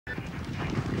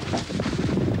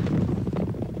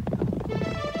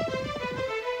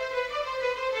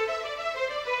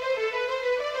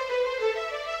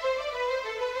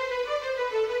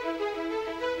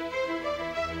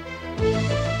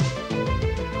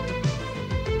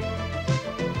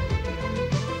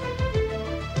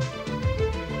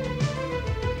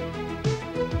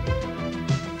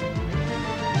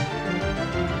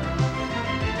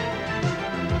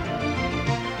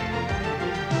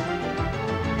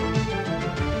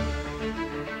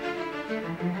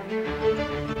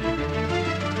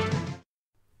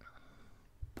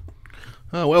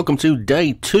Welcome to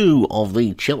day 2 of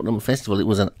the Cheltenham Festival. It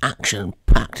was an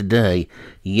action-packed day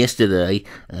yesterday,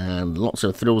 and lots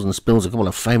of thrills and spills, a couple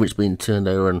of favourites being turned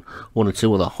over, and one or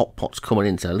two of the hot pots coming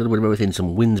in, so a little bit of everything,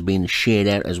 some wins being shared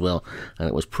out as well, and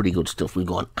it was pretty good stuff. We've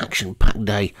got an action-packed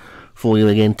day for you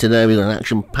again today. We've got an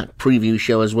action-packed preview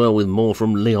show as well, with more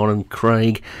from Leon and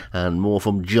Craig, and more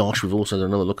from Josh. We've also got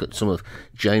another look at some of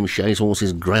James Shea's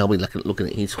horses. Gray will be looking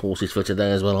at his horses for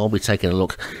today as well. I'll be taking a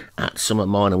look at some of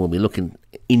mine, and we'll be looking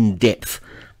in depth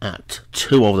at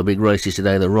two of the big races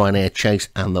today, the Ryanair Chase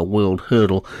and the World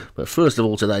Hurdle. But first of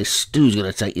all today, Stu's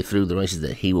going to take you through the races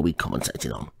that he will be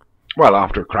commentating on. Well,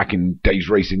 after a cracking day's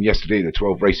racing yesterday, the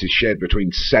 12 races shared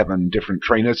between 7 different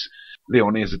trainers.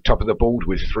 Leon is at top of the board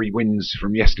with 3 wins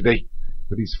from yesterday,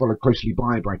 but he's followed closely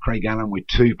by Craig Allen with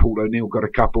 2. Paul O'Neill got a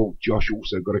couple. Josh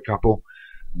also got a couple.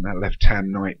 And that left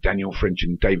Tam Knight, Daniel French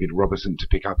and David Robertson to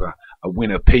pick up a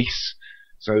win apiece.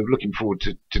 So looking forward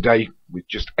to today with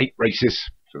just 8 races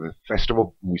for the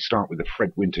festival. And we start with the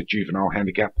Fred Winter Juvenile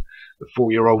Handicap, the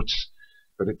 4-year-olds.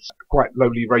 But it's quite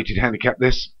lowly rated handicap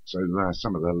this, so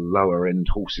some of the lower end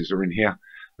horses are in here.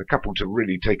 The couple to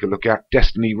really take a look at: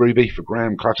 Destiny Ruby for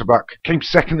Graham Clutterbuck. Came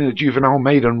second in the Juvenile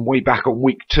Maiden way back on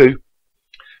week 2.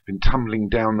 Been tumbling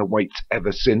down the weights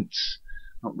ever since.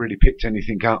 Not really picked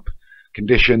anything up.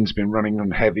 Conditions been running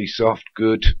on heavy, soft,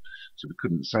 good. So we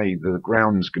couldn't say the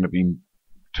ground's going to be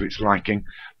to its liking.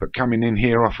 But coming in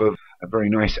here off of a very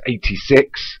nice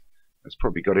 86, that's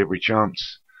probably got every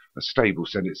chance. The stable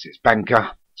said it's its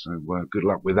banker, so good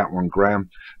luck with that one, Graham.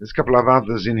 There's a couple of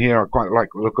others in here I quite like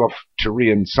the look of.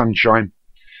 Tyrian Sunshine,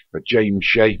 but James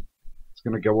Shea is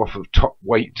going to go off of top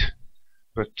weight,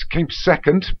 but came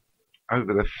second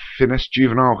over the finished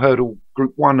Juvenile Hurdle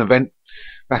Group 1 event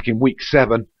back in week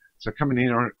 7. So coming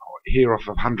in here off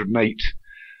of 108,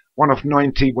 one off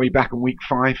 90 way back in week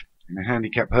 5 in the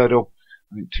handicap hurdle.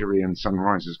 I think Tyrian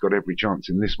Sunrise has got every chance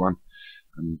in this one,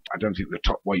 and I don't think the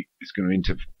top weight is going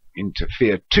to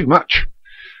interfere too much.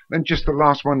 Then just the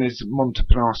last one is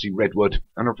Montparnasse Redwood,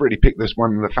 and I've really picked this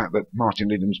one. The fact that Martin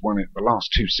Lidham's won it the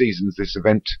last 2 seasons, this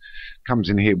event comes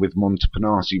in here with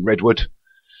Montparnasse Redwood.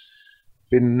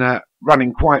 Been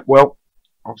running quite well.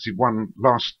 Obviously won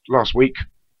last week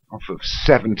off of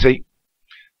 70,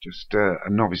 just a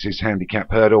novice's handicap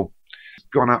hurdle.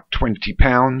 Gone up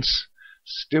 £20.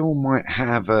 Still might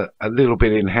have a little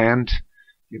bit in hand.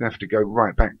 You'd have to go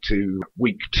right back to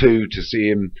week 2 to see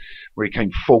him, where he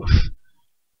came 4th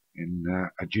in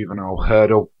a juvenile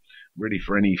hurdle, really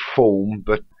for any form.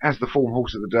 But as the form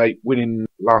horse of the day, winning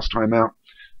last time out,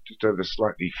 just over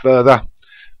slightly further,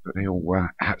 but he'll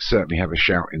certainly have a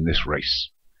shout in this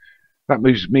race. That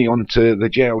moves me on to the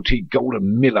JLT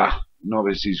Golden Miller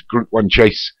Novices Group 1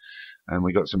 Chase. And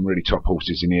we got some really top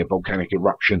horses in here. Volcanic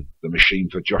Eruption, the Machine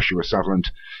for Joshua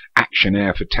Sutherland. Action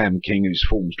Air for Tam King, whose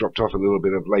form's dropped off a little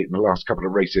bit of late in the last couple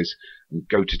of races. And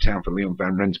Go to Town for Leon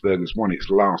van Rensburg has won its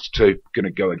last 2. Going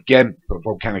to go again, but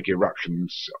Volcanic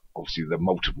Eruption's obviously the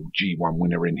multiple G1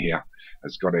 winner in here.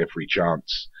 Has got every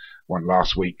chance. Won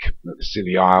last week at the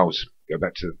Scilly Isles. Go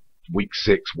back to week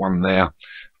 6, won there.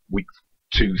 Week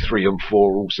 2, 3 and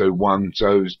 4 also won,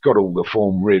 so he's got all the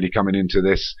form really coming into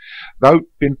this. Though,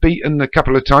 been beaten a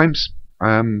couple of times.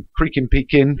 Creaking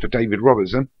Peak Inn for David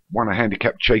Robertson. Won a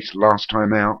handicap chase last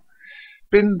time out.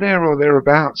 Been there or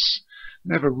thereabouts.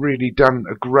 Never really done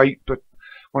a great, but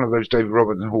one of those David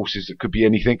Robertson horses that could be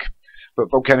anything.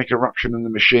 But Volcanic Eruption and the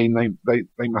Machine,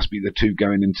 they must be the two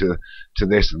going into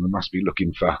this, and they must be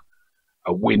looking for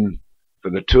a win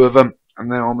for the 2 of them. And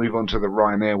then I'll move on to the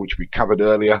Ryanair, which we covered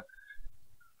earlier.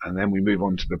 And then we move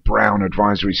on to the Brown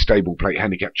Advisory Stable Plate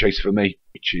Handicap Chase for me,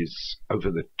 which is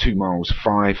over the 2 miles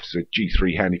 5, so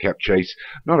G3 handicap chase.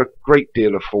 Not a great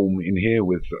deal of form in here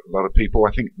with a lot of people.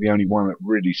 I think the only one that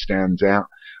really stands out,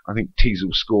 I think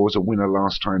Teasel Scores, a winner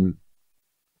last time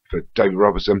for David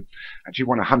Robertson. Actually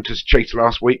won a Hunter's Chase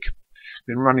last week.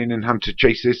 Been running in Hunter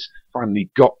Chases, finally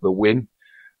got the win.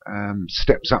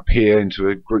 Steps up here into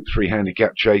a Group 3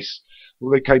 handicap chase.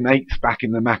 Well, they came 8th back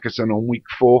in the Mackerson on week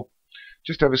 4.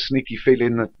 Just have a sneaky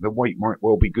feeling that the weight might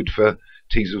well be good for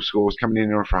Teasel Scores, coming in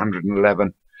here for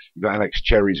 111. You've got Alex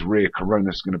Cherry's Rear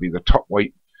Corona's going to be the top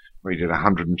weight, rated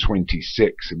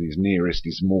 126, and his nearest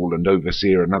is Moorland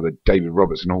Overseer, another David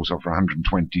Robertson horse, off for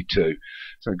 122.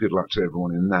 So good luck to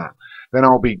everyone in that. Then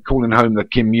I'll be calling home the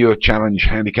Kim Muir Challenge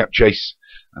Handicap Chase,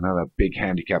 another big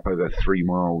handicap over 3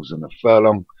 miles and a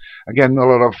furlong. Again, a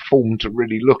lot of form to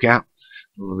really look at.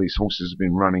 A lot of these horses have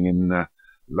been running in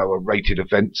lower rated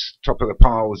events. Top of the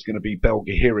pile is going to be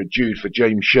Belgahira Jude for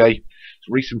James Shea. His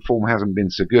recent form hasn't been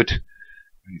so good.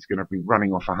 He's going to be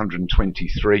running off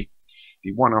 123.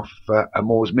 He won off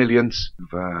Amour's Millions,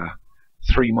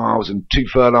 3 miles and 2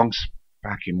 furlongs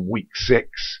back in week 6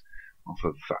 off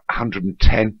of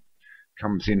 110.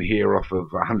 Comes in here off of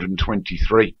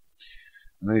 123.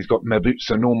 And then he's got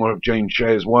Mabutsa Norma of James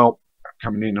Shea as well,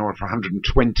 coming in off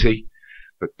 120.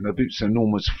 But Mabutsa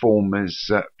Norma's form is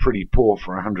pretty poor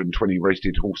for a 120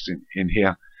 rated horse in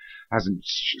here. Hasn't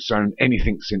shown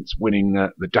anything since winning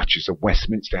the Duchess of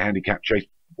Westminster handicap chase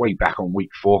way back on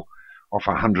week 4 off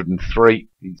 103.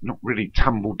 He's not really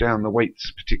tumbled down the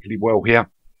weights particularly well here.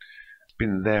 It's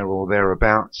been there or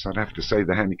thereabouts. I'd have to say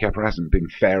the handicapper hasn't been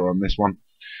fair on this one.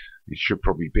 He should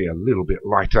probably be a little bit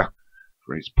lighter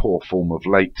for his poor form of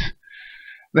late.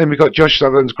 Then we've got Josh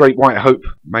Sutherland's Great White Hope,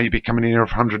 maybe coming in here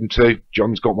off 102.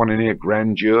 John's got one in here,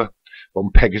 Grandeur. On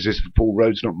Pegasus for Paul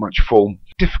Rhodes, not much form.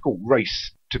 Difficult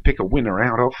race to pick a winner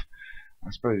out of.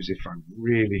 I suppose if I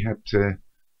really had to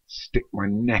stick my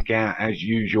neck out as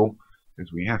usual, as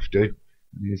we have to,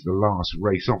 and here's the last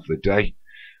race of the day,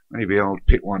 maybe I'll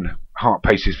pick one Heart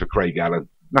Paces for Craig Allen.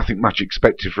 Nothing much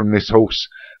expected from this horse.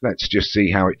 Let's just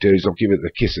see how it does. I'll give it the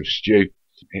kiss of stew.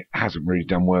 It hasn't really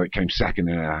done well. It came second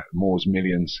in Moore's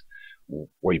Millions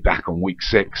way back on week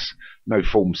 6. No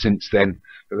form since then.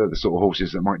 But they're the sort of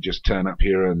horses that might just turn up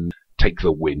here and take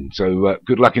the win. So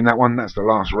good luck in that one. That's the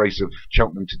last race of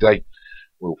Cheltenham today.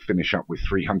 We'll finish up with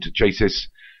 3 hunter chases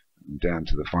and down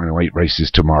to the final 8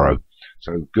 races tomorrow.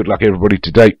 So good luck everybody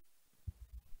today.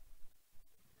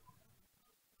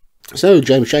 So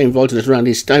James Shea invited us around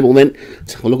his stable then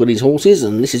to have a look at his horses,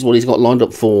 and this is what he's got lined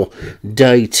up for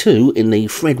day 2 in the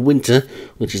Fred Winter,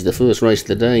 which is the first race of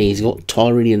the day. He's got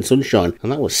Tyrenian Sunshine,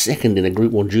 and that was second in a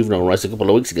Group 1 juvenile race a couple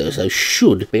of weeks ago, so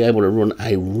should be able to run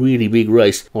a really big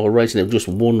race, or a racing of just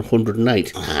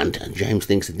 108. And James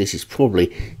thinks that this is probably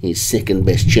his second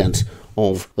best chance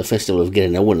of the festival of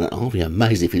getting a winner. I'll be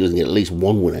amazed if he doesn't get at least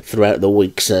one winner throughout the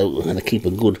week, so I'm going to keep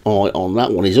a good eye on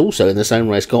that one. He's also in the same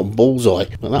race got Bullseye,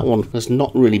 but that one has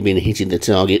not really been hitting the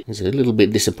target. He's a little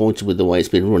bit disappointed with the way it's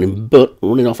been running, but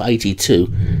running off 82,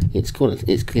 it's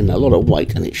getting a lot of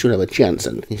weight and it should have a chance,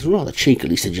 and he's rather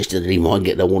cheekily suggested that he might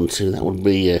get a 1-2. That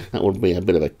would be a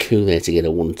bit of a coup there to get a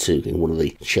 1-2 in one of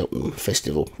the Cheltenham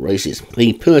Festival races.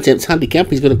 The Pertemps handicap,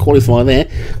 he's going to qualify there,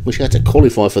 which he had to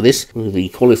qualify for this. The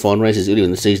qualifying races earlier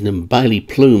in the season, and Bailey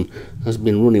Plume has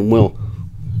been running well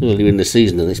earlier in the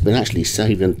season, and it's been actually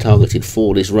saved and targeted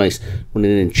for this race,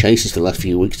 running in chases for the last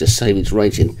few weeks to save its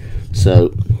rating. So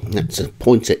that's a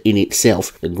pointer in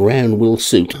itself. The ground will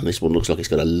suit, and this one looks like it's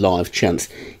got a live chance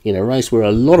in a race where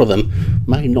a lot of them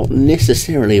may not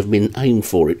necessarily have been aimed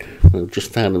for it, and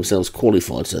just found themselves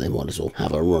qualified, so they might as well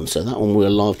have a run. So that one will a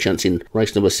live chance in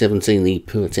race number 17, the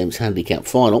Pertemps handicap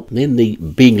final. Then the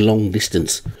big long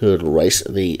distance hurdle race,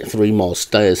 the 3 mile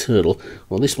stayers hurdle.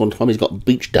 Well, this one time he's got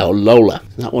Beechdale Lola.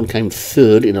 That one came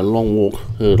third in a long walk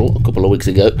hurdle a couple of weeks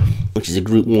ago, which is a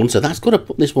Group 1, so that's got to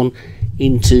put this one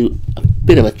into a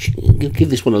bit of a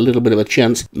give this one a little bit of a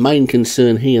chance. Main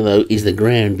concern here though is the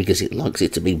ground, because it likes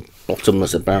it to be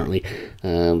bottomless apparently,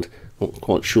 and not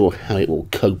quite sure how it will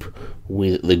cope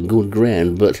with the good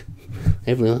ground, but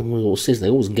everyone says they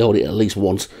always go at it at least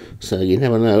once, so you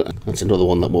never know. That's another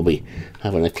one that we'll be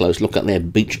having a close look at there,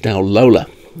 Beechdale Lola,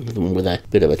 with a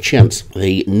bit of a chance.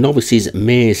 The novices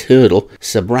mares hurdle,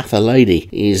 Sabratha Lady,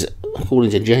 is,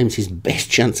 according to James, his best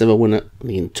chance of a winner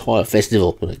the entire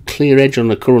festival, with a clear edge on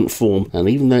the current form, and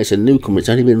even though it's a newcomer, it's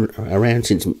only been around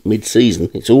since mid-season,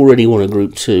 it's already won a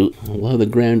Group 2. Although the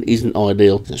ground isn't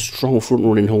ideal, it's a strong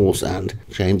front-running horse, and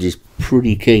James is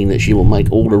pretty keen that she will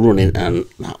make all the running, and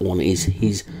that one is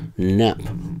his nap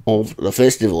of the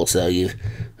festival. So you've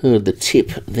heard the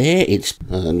tip there.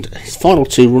 And his final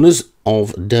 2 runners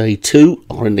of day 2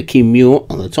 are in the Kim Muir,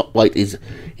 and the top weight is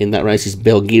in that race is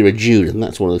Belgira Jude, and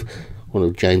that's one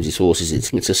of James's horses.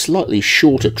 It's a slightly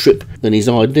shorter trip than his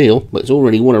ideal, but it's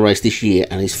already won a race this year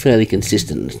and is fairly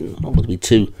consistent. It's not going to be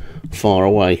too far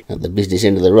away at the business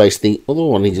end of the race. The other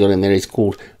one he's got in there is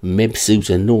called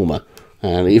Mebsuta Norma,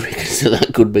 and he reckons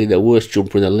that could be the worst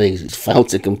jumper in the league. It's failed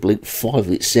to complete 5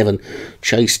 of its 7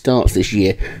 chase starts this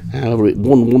year. However, it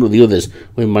won one of the others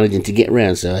when managing to get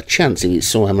round, so a chance if it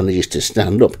somehow manages to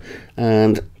stand up.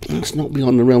 And it's not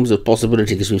beyond the realms of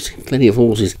possibility, because we've seen plenty of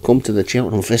horses come to the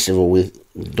Cheltenham Festival with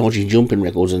dodgy jumping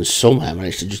records and somehow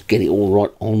managed to just get it all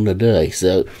right on the day.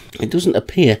 So it doesn't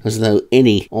appear as though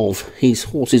any of his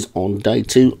horses on day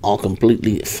 2 are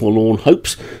completely forlorn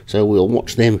hopes, so we'll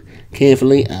watch them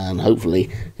carefully and hopefully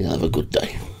he'll have a good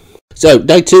day. So,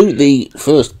 day 2, the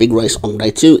first big race on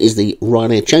day 2 is the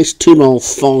Ryanair Chase, 2 mile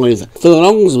 5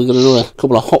 furlongs. We've got another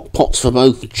couple of hot pots for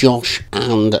both Josh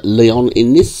and Leon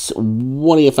in this.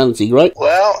 What do you fancy, Great?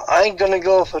 Well, I'm going to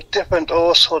go for a different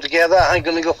horse altogether. I'm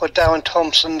going to go for Darren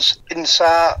Thompson's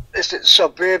Insa. Is it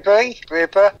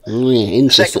Braber? Oh, yeah,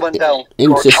 Second one down.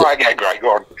 Try again, Great.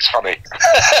 Go on. It's funny.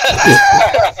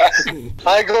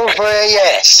 I go for a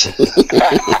yes.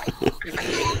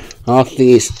 I think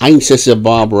it's Ainsa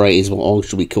Barbara is what I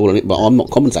should be calling it, but I'm not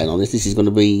commentating on this. This is going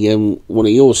to be one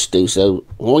of yours, Stu, so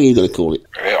what are you going to call it?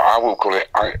 I will call it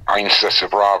Ainsa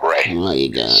Barbara. There you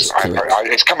go.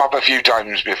 It's come up a few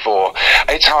times before.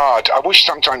 It's hard. I wish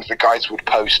sometimes the guys would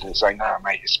post and say, no,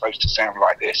 mate, it's supposed to sound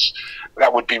like this.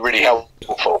 That would be really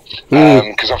helpful.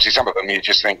 Because obviously some of them you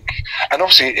just think... And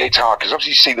obviously it's hard, because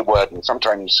obviously you see the word, and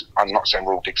sometimes, I'm not saying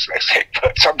we're all dyslexic,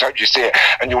 but sometimes you see it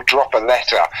and you'll drop a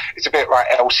letter. It's a bit like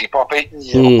Elsie Poppy,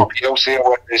 or Poppy Elsie,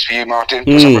 or what it is for you, Martin,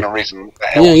 for some reason.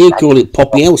 Yeah, you call it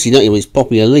Poppy Elsie, don't you? It's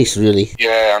Poppy Elise, really.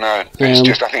 Yeah, I know. It's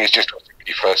just, I think it's just...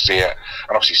 you first see it,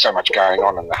 and obviously so much going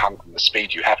on, and the hunt and the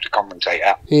speed you have to commentate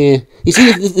at. Yeah, you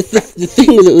see, the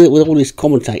thing with all this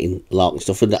commentating lark and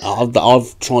stuff that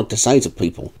I've tried to say to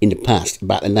people in the past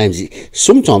about the names,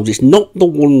 sometimes it's not the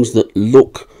ones that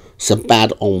look so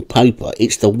bad on paper,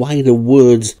 it's the way the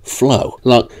words flow.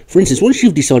 Like, for instance, once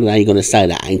you've decided how you're going to say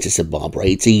that ain't a Barbara,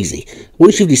 it's easy.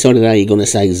 Once you've decided how you're going to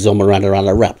say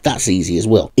Zomarada Rap, that's easy as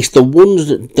well. It's the ones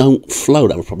that don't flow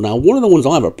that have a problem. Now, one of the ones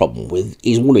I have a problem with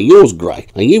is one of yours, Gray.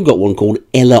 And you've got one called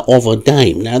Ella of a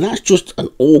Dame. Now, that's just an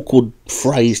awkward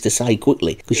phrase to say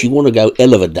quickly, because you want to go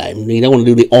Ella of a Dame, and you don't want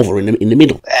to do the over in the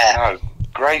middle. No.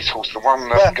 Grey's horse, the one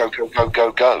that go. You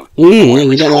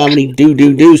don't know how many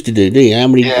do's to do you? How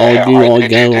many I do.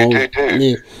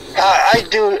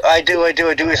 I do.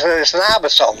 It's an ABBA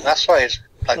song. That's why it's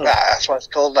like that. That's why it's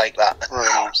called like that.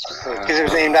 Because it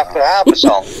was named after an ABBA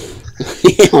song.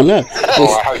 Yeah, I know.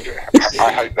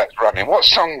 I hope that's running. What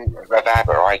song of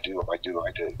ABBA? I do.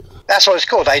 That's what it's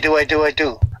called. I do.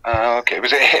 Okay,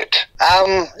 was it a hit?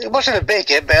 It wasn't a big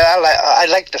hit, but I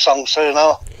like the song, so you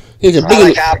know. It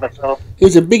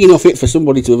was a big enough hit for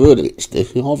somebody to have heard of it,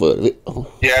 Steve. I've heard of it.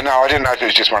 Oh. Yeah, no, I didn't know if it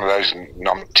was just one of those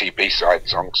non-TB side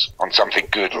songs on something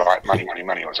good like Money, Money,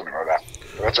 Money or something like that.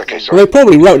 But that's okay, sorry. Well, they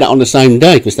probably wrote that on the same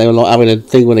day because they were like having a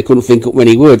thing when they couldn't think up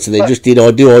many words, so they just did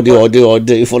I do,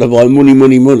 followed by money,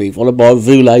 money, money, followed by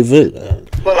voulez-vous.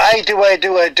 Well, I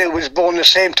do was born the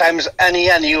same time as Annie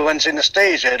who runs in the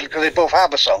stage because they both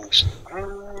have songs.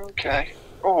 Okay.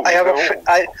 Oh,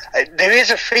 there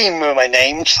is a theme with my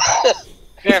names.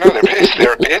 Yeah, no, there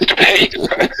appears to be.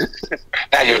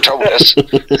 Now you've told us.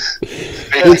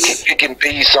 Picking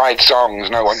B-side songs,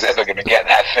 no one's ever going to get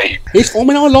that theme.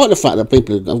 I like the fact that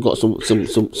people have got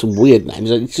some weird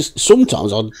names. It's just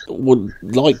sometimes I would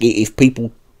like it if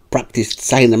people practiced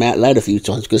saying them out loud a few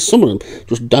times, because some of them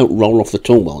just don't roll off the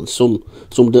tongue well, and some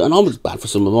do, and I was bad for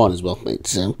some of mine as well.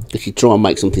 It's if you try and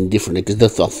make something different, because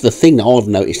the thing that I've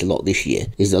noticed a lot this year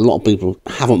is that a lot of people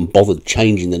haven't bothered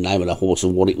changing the name of the horse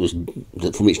and what it was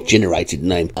from its generated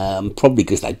name, probably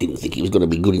because they didn't think it was going to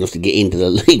be good enough to get into the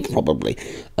league. Probably.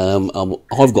 I've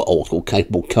got a horse called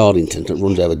Capable Cardington that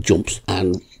runs over jumps,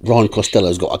 and Ryan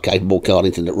Costello's got a Capable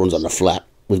Cardington that runs on the flat.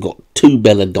 We've got 2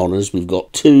 Belladonnas, we've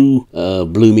got 2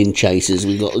 Blooming Chasers,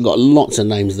 we've got lots of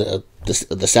names that are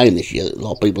the same this year that a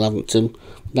lot of people haven't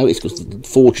noticed, because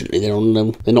fortunately they're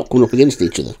not coming up against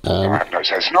each other. I have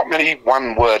noticed there's not many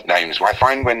one-word names. I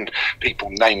find when people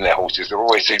name their horses, there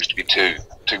always seems to be two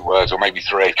words or maybe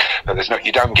 3, but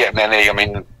you don't get many. I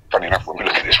mean, funny enough, when we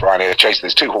look at this Ryanair Chase,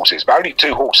 there's 2 horses, but only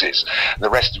 2 horses. The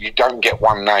rest of you don't get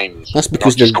one name. That's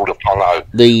because they're not just called Apollo.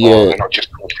 They're not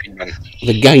just called Freeman.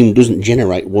 The game doesn't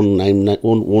generate one name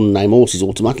horses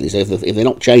automatically. So if they're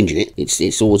not changing it,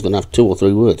 it's always going to have 2 or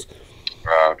 3 words.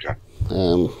 Okay.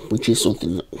 Which is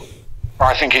something that...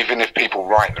 I think even if people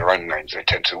write their own names, they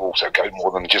tend to also go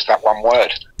more than just that one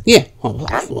word. Yeah, well,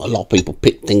 a lot of people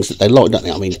pick things that they like, don't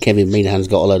they? I mean, Kevin Minahan's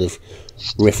got a load of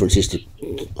references to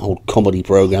old comedy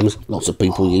programmes. Lots of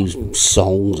people use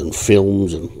songs and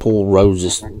films, and Paul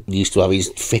Rose used to have his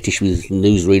fetish with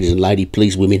newsreaders and lady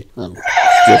police women. I'm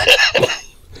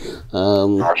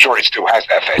sure he still has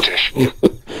that fetish.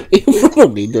 He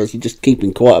probably does. He's just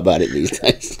keeping quiet about it these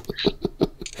days.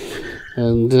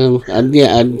 And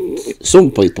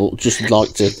some people just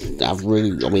like to have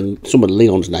really, I mean, some of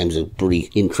Leon's names are pretty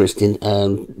interesting.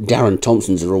 Darren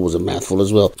Thompson's are always a mouthful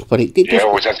as well. But it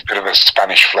always has a bit of a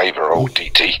Spanish flavour, old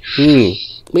DT.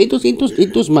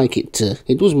 It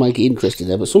does make it interesting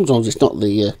there. But sometimes it's not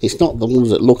the ones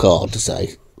that look hard to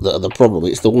say that are the problem.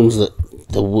 It's the ones that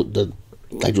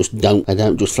They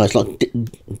don't just flow. It's like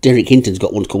Derek Hinton's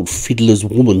got one called Fiddler's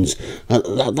Woman's.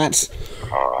 That's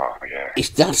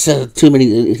too many.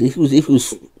 If it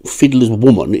was Fiddler's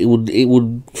Woman, it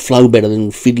would flow better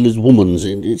than Fiddler's Woman's.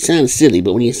 It sounds silly,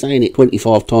 but when you're saying it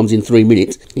 25 times in 3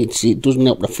 minutes, it doesn't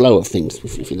help the flow of things,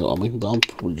 if you know what I mean. But I'm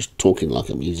probably just talking like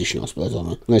a musician, I suppose, aren't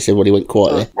I? And they said, well, he went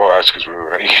quiet there. Well, that's because we were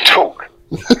ready to talk.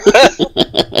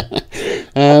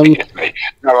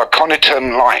 No,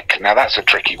 aconitum-like. Now that's a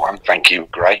tricky one. Thank you,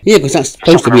 Gray. Yeah, because that's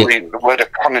supposed to be the word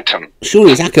aconitum.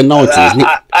 Surely it's aconitum, isn't it?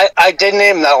 I didn't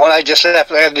name that one. I just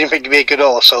left. I didn't think it'd be a good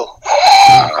also.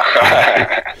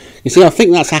 You see, I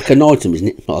think that's aconitum, isn't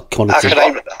it? Not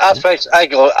aconitum. That's right. I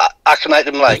go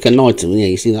aconitum-like. Aconitum, yeah.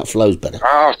 You see, that flows better.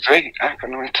 Oh, see,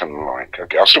 aconitum-like.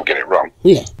 Okay, I'll still get it wrong.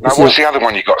 Yeah. Now, what's the other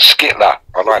one you got? Skittler.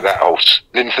 I like that horse.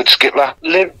 Linford Skittler.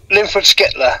 Linford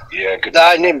Skittler. Yeah, good. No,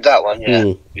 I named that one. Yeah.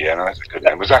 Mm. Yeah, no, that's a good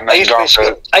name. Was that named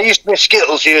after? I used to be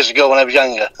Skittles years ago when I was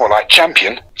younger. What, like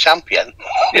Champion? Champion.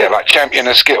 Yeah, like Champion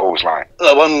of Skittles, like.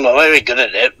 Well, I wasn't very good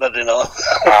at it, but you know.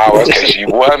 Oh, okay. So you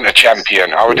weren't a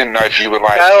champion. I didn't know if you were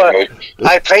like. No,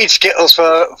 I played Skittles for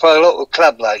a local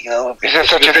club, like, you know. Is there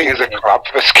such a thing as a club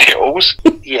for Skittles?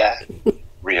 Yeah.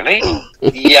 Really?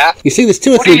 Yeah. You see, there's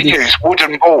two or three. What do you use?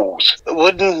 Wooden balls?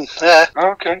 Wooden,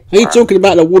 Okay. Are you talking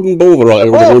about the wooden ball variety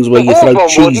or the ones where you throw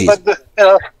cheeses?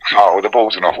 Oh, the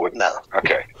balls are not wooden. No.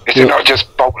 Okay. Is it not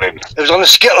just bowling? It was on a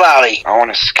Skittle alley. I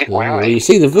want a Skittle alley. You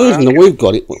see, the version that we've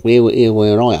got,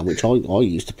 where I am, which I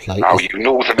used to play, you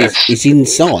northerners. It's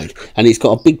inside, and it's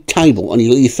got a big table, and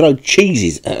you throw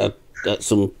cheeses at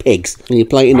some pegs, and you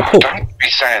play it in the pub. Don't be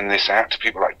saying this out to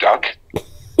people like Doug.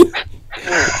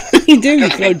 You do.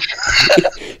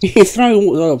 You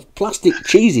throw plastic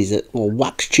cheeses or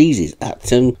wax cheeses at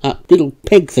little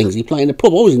peg things. You play in the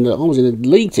pub. I was in a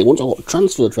league team once. I got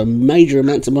transferred for major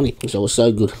amounts of money because I was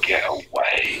so good. Get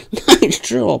away! No, it's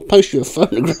true. I'll post you a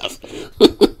photograph.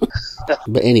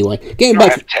 But anyway, getting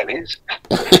back. Have tellies.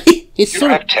 You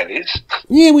have tellies.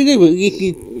 Yeah, we do. But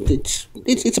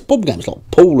it's a pub game. It's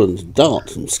like pool and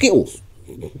darts and Skittles.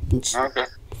 Okay.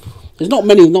 There's not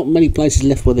many places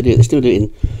left where they do it. They still do it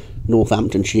in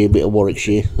Northamptonshire, a bit of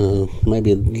Warwickshire,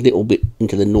 maybe a little bit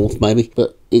into the north, maybe.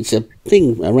 But it's a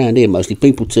thing around here mostly.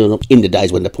 People turn up in the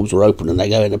days when the pubs were open, and they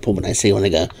go in the pub and they see one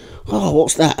and they go, "Oh,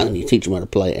 what's that?" And you teach them how to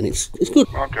play it, and it's good.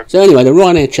 Okay. So anyway, the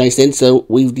Ryanair chase then. So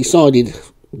we've decided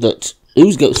that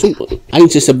who's got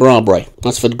Ain't a Barbary.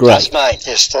 That's for Gray. That's mine.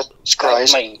 Yes, that's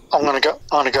Gray's. I'm gonna go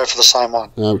for the same one.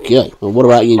 Okay. Well, what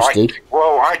about you, Stu?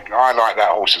 Well, I like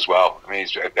that horse as well. I mean,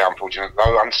 he's a bit unfortunate,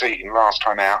 though unseating last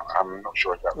time out. I'm not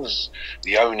sure if that was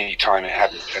the only time it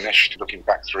hadn't finished, looking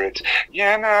back through it.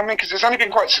 Yeah, no, I mean, because it's only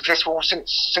been quite successful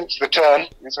since the turn.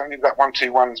 It's only that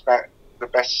 1-2-1's about the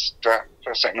best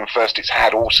first, second and first it's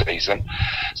had all season.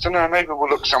 So, no, maybe we'll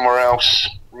look somewhere else.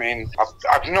 I mean,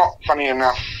 I've not, funny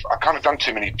enough, I've kind of done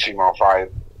too many 2 Mile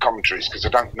 5 commentaries because I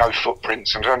don't know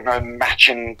footprints and I don't know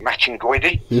matching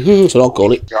goidy. That's what I'll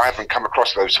call it. I haven't come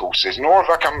across those horses, nor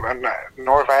have I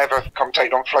ever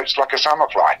commentated on Floats Like a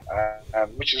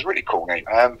Summerfly, which is a really cool name.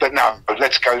 But no,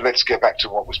 let's get back to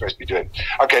what we're supposed to be doing.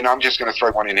 Okay, now I'm just going to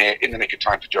throw one in here in the nick of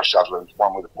time for Josh Sutherland,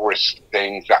 one with the Boris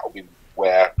thing. That will be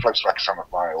where Floats Like a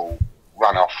Summerfly will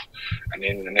run off, and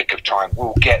in the nick of time,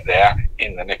 we'll get there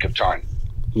in the nick of time.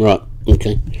 Right,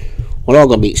 okay. Well, I've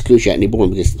got to be excruciatingly boring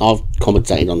because I've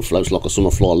commentated on Floats Like a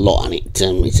Summerfly a lot, and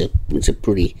it's a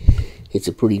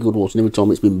pretty good horse. And every time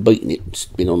it's been beaten, it's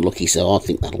been unlucky. So I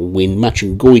think that'll win.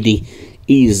 Matching Goidy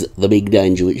is the big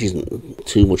danger, which isn't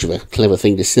too much of a clever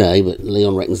thing to say, but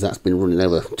Leon reckons that's been running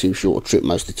over too short a trip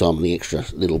most of the time, and the extra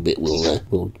little bit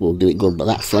will do it good. But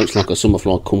that Floats Like a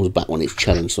Summerfly comes back when it's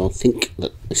challenged, so I think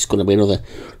that it's going to be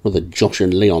another Josh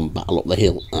and Leon battle up the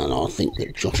hill, and I think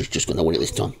that Josh is just going to win it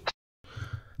this time.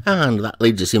 And that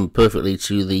leads us in perfectly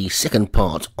to the second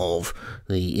part of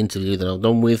the interview that I've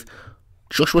done with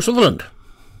Joshua Sutherland.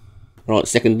 Right,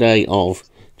 second day of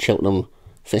Cheltenham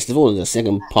Festival, and the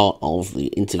second part of the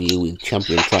interview with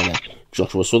champion trainer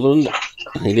Joshua Sutherland.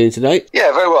 How are you doing today?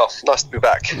 Yeah, very well. Nice to be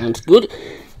back. That's good.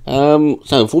 So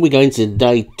before we go into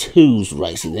day 2's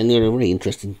racing, then there was a really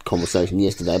interesting conversation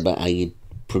yesterday about how you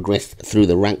progressed through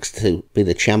the ranks to be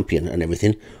the champion and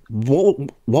everything. What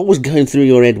was going through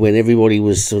your head when everybody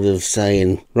was sort of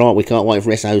saying, right, we can't wait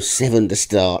for SO7 to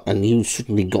start, and you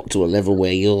suddenly got to a level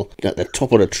where you're at the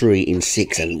top of the tree in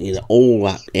 6, and you know all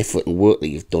that effort and work that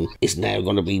you've done is now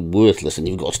going to be worthless, and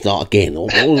you've got to start again?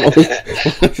 What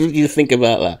did you think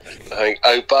about that? I think,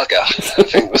 oh bugger, I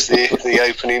think was the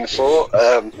opening thought.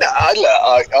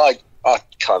 I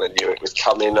kind of knew it was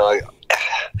coming. I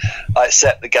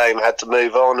accept the game had to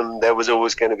move on, and there was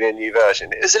always going to be a new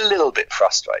version. It was a little bit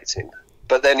frustrating,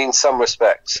 But then in some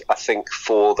respects, I think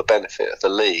for the benefit of the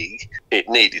league, it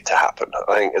needed to happen.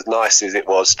 I think as nice as it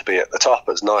was to be at the top,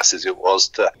 as nice as it was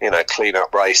to, clean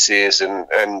up races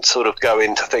and sort of go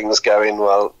into things going,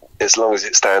 well, as long as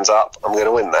it stands up, I'm going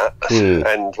to win that.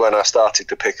 And when I started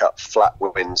to pick up flat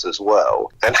wins as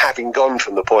well, and having gone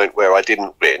from the point where I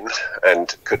didn't win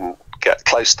and couldn't get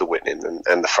close to winning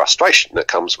and the frustration that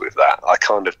comes with that, I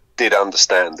kind of did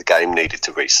understand the game needed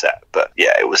to reset. But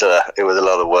yeah, it was a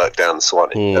lot of work down the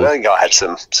Swanee. And I think I had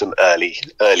some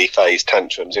early phase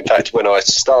tantrums. In fact, when I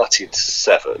started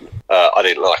 7, I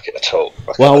didn't like it at all.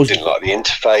 I didn't like the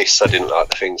interface. I didn't like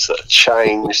the things that had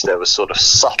changed. There were sort of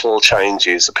subtle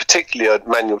changes, particularly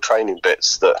manual training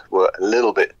bits that were a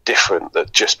little bit different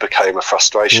that just became a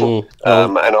frustration.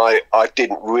 And I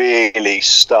didn't really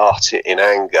start it in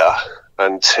anger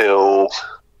until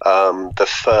the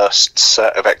first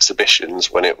set of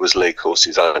exhibitions when it was league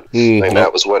horses own. I think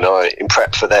that was when in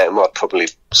prep for them, I'd probably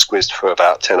squizzed for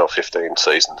about 10 or 15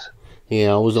 seasons.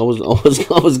 Yeah, I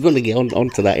was going to get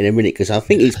onto that in a minute, because I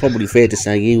think it's probably fair to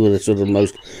say you were the sort of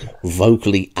most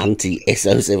vocally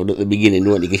anti-SO7 at the beginning,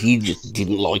 weren't you? Because you just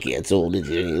didn't like it at all, did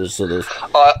you? It was sort of...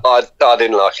 I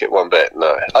didn't like it one bit,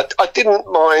 no. I didn't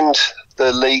mind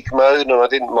the league mode, and I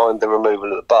didn't mind the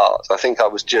removal of the bars. I think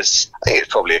it's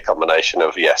probably a combination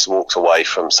of, yes, walked away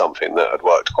from something that I'd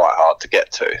worked quite hard to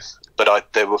get to.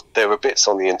 But there were bits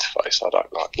on the interface I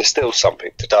don't like. There's still something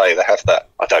today. They have that.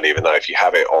 I don't even know if you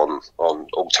have it on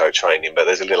auto training, but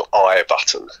there's a little eye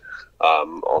button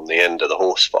on the end of the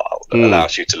horse file that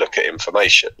allows you to look at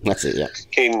information. That's it,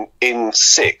 yeah. In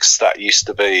 6, that used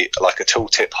to be like a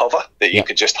tooltip hover that you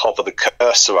could just hover the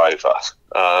cursor over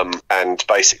and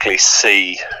basically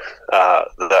see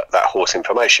that horse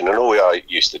information. And all I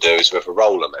used to do is with a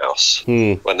roller mouse,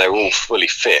 when they're all fully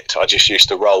fit, I just used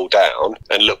to roll down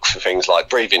and look for things like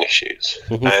breathing issues.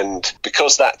 And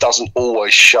because that doesn't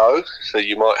always show, so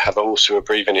you might have a horse with a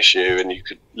breathing issue and you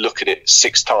could look at it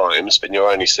 6 times, but you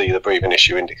only see the breathing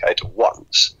issue indicator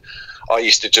once. I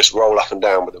used to just roll up and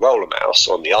down with the roller mouse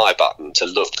on the I button to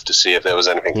look to see if there was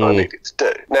anything I needed to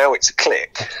do. Now it's a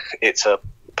click. It's a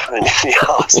pain in the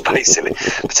arse, basically,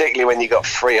 particularly when you've got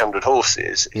 300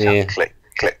 horses. It's click,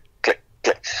 click, click,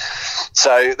 click.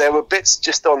 So there were bits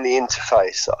just on the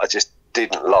interface that I just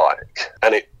didn't like,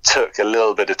 and it took a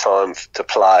little bit of time to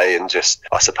play and just,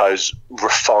 I suppose,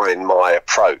 refine my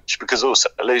approach, because also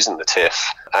losing the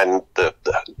tiff, and the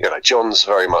John's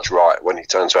very much right when he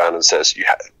turns around and says,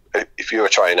 if you're a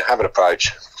trainer, have an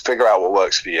approach, figure out what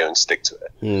works for you and stick to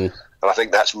it. And I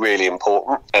think that's really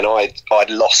important. And I'd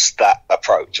lost that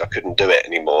approach. I couldn't do it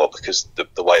anymore because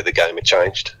the way the game had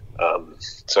changed.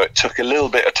 So it took a little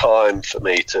bit of time for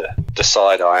me to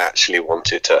decide I actually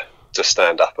wanted to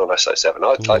stand up on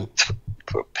SO7.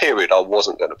 For a period, I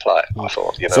wasn't going to play it. I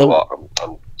thought, what,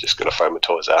 I'm just going to throw my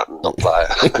toys out and not play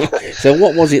it. So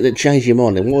what was it that changed your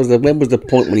mind? And when was the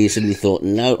point when you suddenly thought,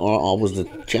 no, I was the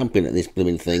champion at this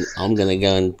blooming thing, I'm going to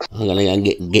go and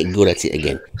get good at it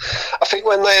again? I think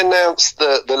when they announced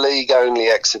the league-only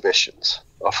exhibitions,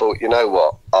 I thought, you know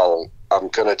what, I'm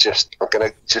going to just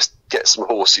get some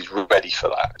horses ready for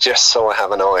that, just so I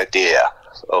have an idea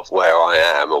of where I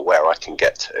am or where I can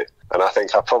get to. And I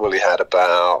think I probably had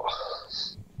about,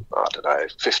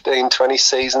 15, 20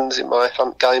 seasons in my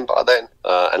hunt game by then,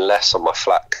 and less on my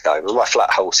flat game. And my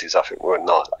flat horses, I think, were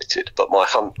annihilated, but my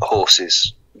hunt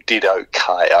horses did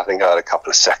okay. I think I had a couple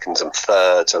of seconds and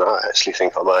thirds, and I actually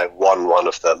think I may have won one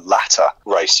of the latter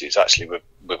races, actually, with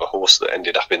a horse that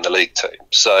ended up in the league team.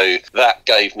 So that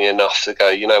gave me enough to go,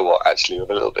 you know what, actually, with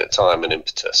a little bit of time and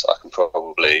impetus, I can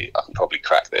probably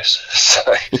crack this. So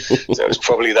it was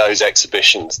probably those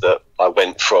exhibitions that I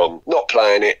went from not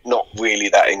playing it, not really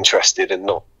that interested and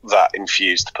not that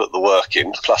infused to put the work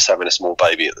in, plus having a small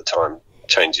baby at the time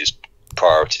changes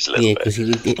priorities a little bit.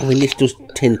 Because this does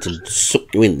tend to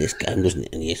suck you in, this game, doesn't it?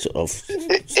 And you sort of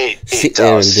sit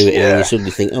there and do it, and you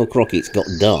suddenly think, oh, crocky, it's got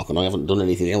dark, and I haven't done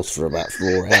anything else for about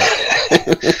 4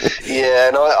 hours. Yeah,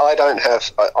 and I don't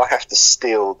have, I have to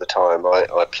steal the time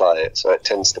I play it, so it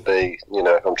tends to be,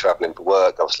 if I'm travelling for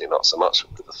work, obviously not so much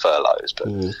with the furloughs, but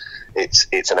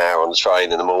it's an hour on the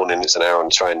train in the morning, it's an hour on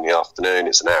the train in the afternoon,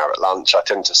 it's an hour at lunch. I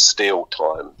tend to steal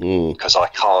time because I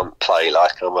can't play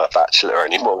like I'm a bachelor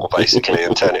anymore, basically,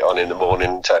 and turn it on in the morning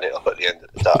and turn it off at the end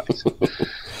of the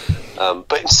day.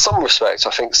 But in some respects,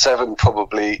 I think 7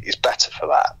 probably is better for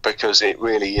that, because it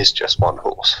really is just one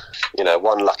horse.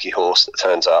 One lucky horse that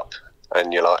turns up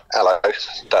and you're like, hello,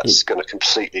 that's going to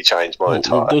completely change my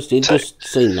entire It does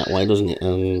seem that way, doesn't it?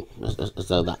 As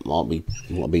though that might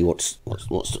be what's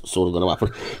sort of going to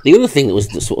happen. The other thing that was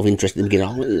sort of interesting in the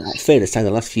beginning, fair to say,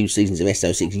 the last few seasons of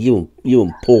SO6, you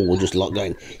and Paul were just like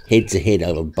going head to head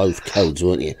over both codes,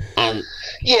 weren't you?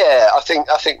 Yeah, I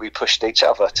think we pushed each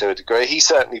other to a degree. He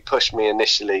certainly pushed me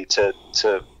initially to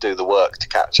do the work to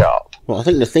catch up. Well, I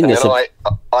think the thing is,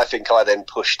 I think I then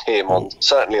pushed him on,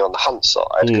 certainly on the hunt side,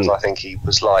 because I think he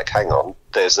was like, hang on,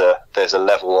 there's a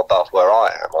level above where I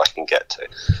am I can get to.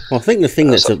 Well, I think the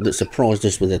thing that surprised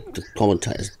us with the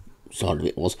commentators side of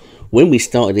it was when we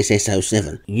started this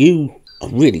SO7, you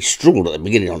really struggled at the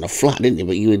beginning on the flat, didn't you?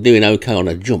 But you were doing okay on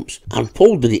the jumps. And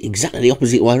Paul did it exactly the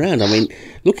opposite way around. I mean,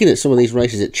 looking at some of these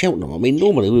races at Cheltenham, I mean,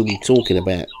 normally we'll be talking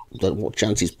about what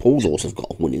chances Paul's horse have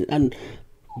got of winning, and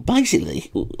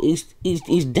basically he's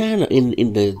down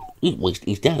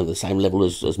he's down at the same level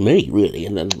as me, really,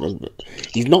 and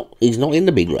he's not in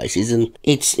the big races, and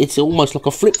it's almost like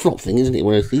a flip-flop thing, isn't it?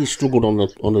 Whereas he struggled on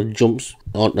the jumps,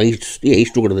 he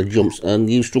struggled on the jumps, and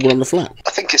you struggled on the flat. I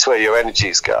think it's where your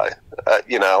energies go.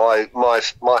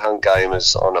 My hunt game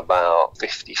is on about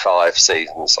 55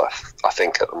 seasons, I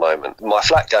think, at the moment. My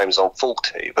flat game's on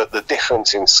 40, but the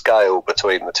difference in scale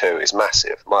between the two is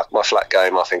massive. My flat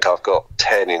game, I think I've got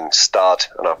 10 in stud,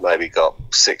 and I've maybe got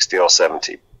 60 or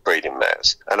 70 breeding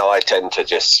mares, and I tend to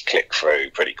just click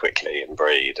through pretty quickly and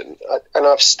breed, and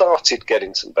I've started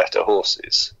getting some better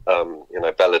horses.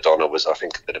 Belladonna was, I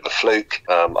think, a bit of a fluke.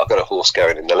 I've got a horse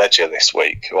going in the Ledger this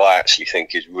week who I actually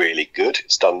think is really good.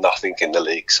 It's done nothing in the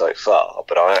league so far,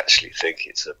 but I actually think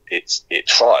it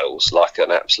trials like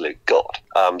an absolute god.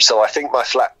 So I think my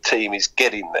flat team is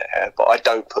getting there, but I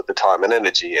don't put the time and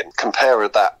energy in. Compare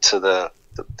that to the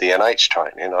NH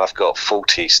training. I've got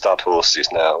 40 stud horses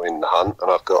now in the hunt,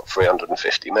 and I've got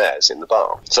 350 mares in the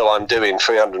barn. So I'm doing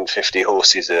 350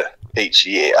 horses each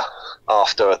year.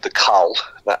 After the cull,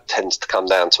 that tends to come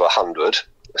down to 100.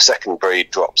 The second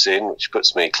breed drops in, which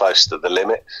puts me close to the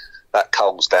limit. That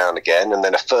culls down again, and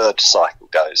then a third cycle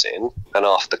goes in, and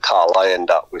after cull I end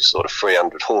up with sort of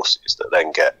 300 horses that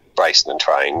then get raced and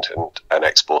trained and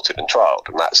exported and trialled,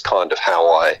 and that's kind of how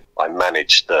I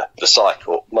manage the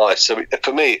cycle. So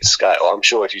for me it's scale. I'm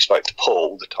sure if you spoke to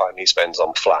Paul, the time he spends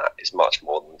on flat is much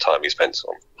more than the time he spends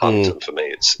on hunt, and for me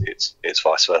it's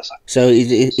vice versa. So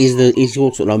is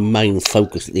your sort of main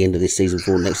focus at the end of this season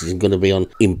for next season going to be on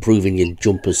improving your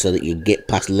jumpers so that you get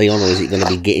past Leon, or is it going to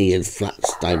be getting your flat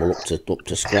stable up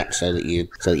to scratch so that you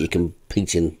can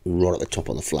competing right at the top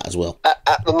on the flat as well?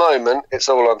 At the moment, it's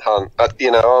all on hunt.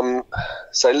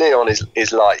 So Leon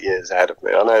is light years ahead of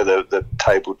me. I know the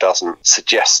table doesn't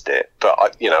suggest it, but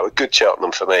a good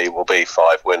Cheltenham for me will be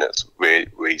 5 winners,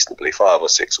 reasonably 5 or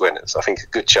 6 winners. I think a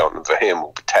good Cheltenham for him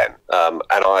will be 10, and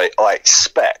I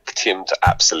expect him to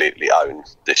absolutely own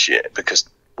this year, because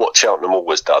what Cheltenham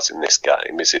always does in this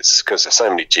game is, it's because there's so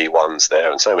many G1s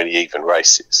there and so many even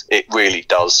races, it really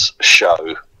does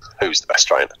show who's the best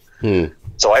trainer.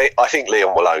 So I think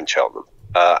Leon will own Cheltenham,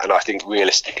 and I think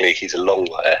realistically he's a long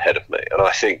way ahead of me, and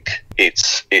I think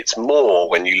it's more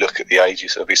when you look at the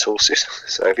ages of his horses.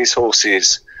 So if his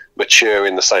horses mature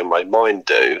in the same way mine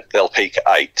do, they'll peak at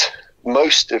 8.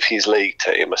 Most of his league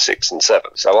team are 6 and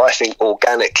 7, so I think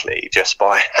organically, just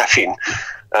by having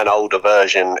an older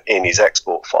version in his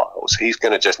export files, he's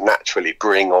going to just naturally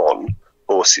bring on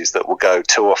horses that will go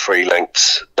 2 or 3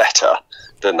 lengths better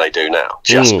than they do now,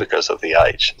 just because of the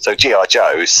age. So G.I.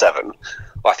 Joe is 7.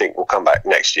 I think will come back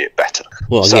next year better.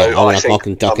 Well, so yeah, I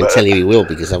can tell you he will,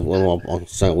 because I've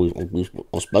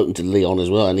spoken to Leon as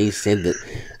well, and he said that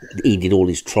he did all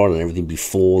his trial and everything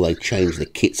before they changed the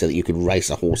kit so that you could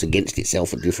race a horse against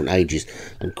itself at different ages,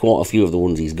 and quite a few of the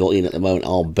ones he's got in at the moment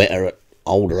are better at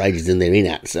older ages than they're in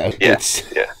at. So yeah.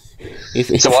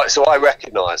 So I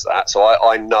recognise that. So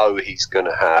I know he's going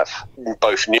to have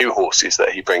both new horses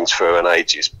that he brings through and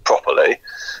ages properly,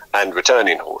 and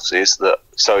returning horses that.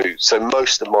 So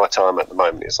most of my time at the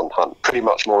moment is on hunt. Pretty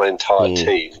much my entire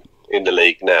team in the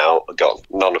league now are gone.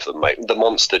 None of them, mate. The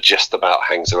Monster just about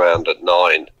hangs around at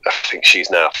 9. I think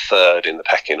she's now 3rd in the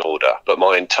pecking order. But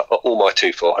all my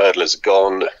 2-4 hurdlers are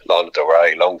gone. Lana Del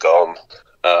Rey, long gone.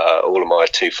 All of my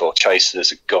 2-4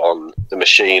 chasers are gone. The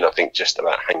Machine, I think, just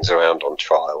about hangs around on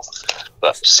trial.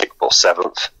 That's 6th or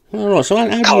 7th. All right. So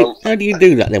how do you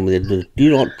do that then? Do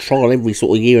you like trial every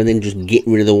sort of year and then just get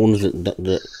rid of the ones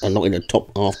that are not in the top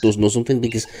half dozen or something?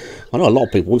 Because I know a lot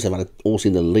of people, once they've had a horse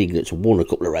in the league that's won a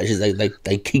couple of races,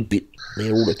 they keep it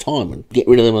there all the time and get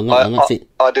rid of them and that's it.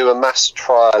 I do a mass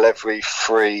trial every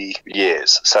 3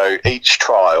 years. So each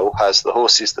trial has the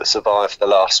horses that survived the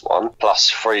last one plus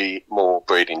 3 more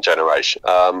breeding generation.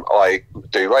 I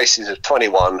do races of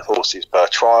 21 horses per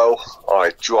trial.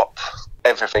 I drop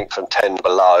everything from 10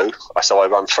 below. So I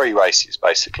run 3 races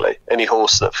basically. Any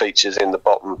horse that features in the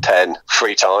bottom 10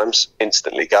 3 times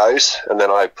instantly goes, and then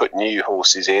I put new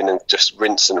horses in and just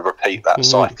rinse and repeat that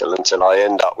cycle until I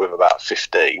end up with about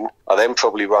 15. I then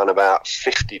probably run about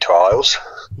 50 trials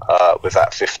with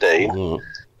that 15.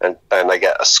 And they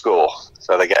get a score.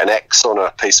 So they get an X on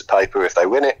a piece of paper if they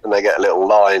win it, and they get a little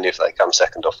line if they come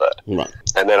second or third. Right.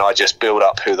 And then I just build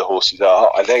up who the horses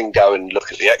are. I then go and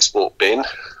look at the export bin.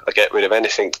 I get rid of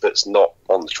anything that's not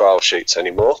on the trial sheets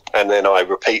anymore, and then I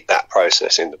repeat that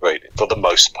process in the breeding for the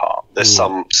most part. There's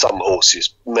some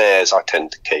horses, mares I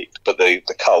tend to keep, but the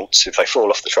colts, if they fall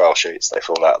off the trial sheets, they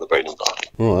fall out of the breeding barn.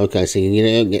 Oh, okay, so you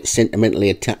don't get sentimentally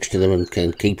attached to them and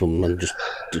can keep them and just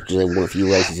because they won a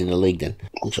few races in the league then?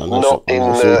 Not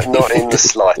in the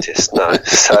slightest, no.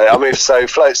 So, I mean,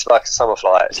 Float's Like a Summer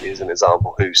Fly actually is an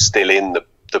example who's still in the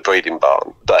breeding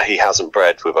barn, but he hasn't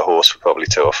bred with a horse for probably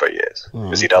 2 or 3 years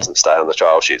because he doesn't stay on the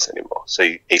trial sheets anymore. So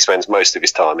he spends most of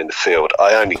his time in the field.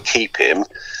 I only keep him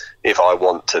if I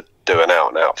want to do an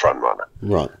out-and-out front runner.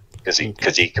 Right.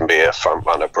 Because he can be a front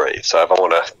runner breed. So if I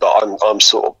want to, but I'm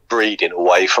sort of breeding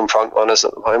away from front runners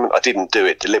at the moment. I didn't do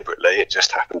it deliberately; it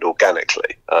just happened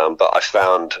organically. But I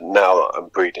found now that I'm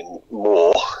breeding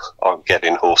more, I'm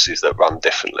getting horses that run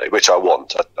differently, which I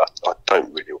want. I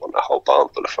don't really want a whole barn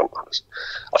full of front runners.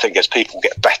 I think as people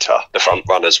get better, the front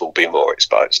runners will be more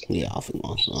exposed. Yeah, I think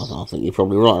you're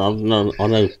probably right. I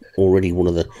know already one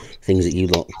of the things that you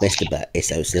like best about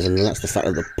SO7, and that's the fact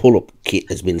that the pull-up kit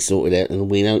has been sorted out, and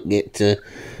we don't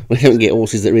get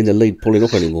horses that are in the lead pulling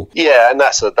up anymore. Yeah, and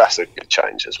that's a good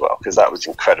change as well, because that was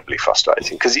incredibly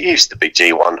frustrating. Because it used to be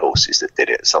G1 horses that did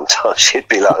it. Sometimes you'd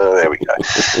be like, oh, there we go,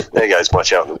 there goes my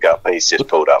Cheltenham Cup. He's just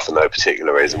pulled up for no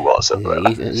particular reason whatsoever.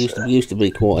 Yeah, it used to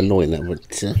be quite annoying that. But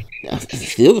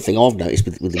the other thing I've noticed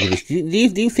with the British, do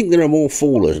you think there are more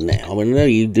fallers now? I mean, I know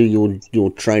you do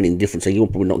your training different, so you're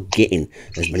probably not getting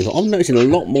as many. But I'm noticing a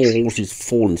lot more horses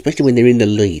falling, especially when they're in the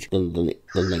lead than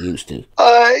they used to.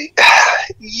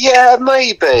 Yeah,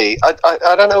 maybe.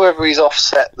 I don't know whether he's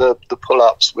offset the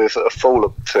pull-ups with a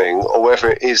fall-up thing, or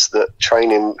whether it is that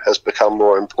training has become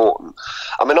more important.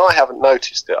 I mean, I haven't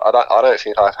noticed it. I don't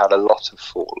think I've had a lot of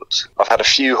fallers. I've had a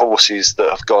few horses that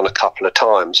have gone a couple of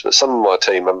times, but some of my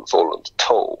team haven't fallen at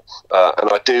all. And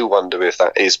I do wonder if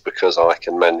that is because I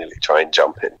can manually train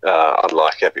jumping,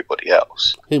 unlike everybody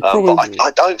else. But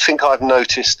I don't think I've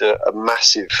noticed a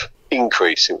massive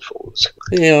increase in falls.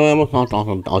 Yeah,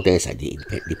 I dare say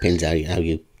it depends how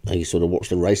you sort of watch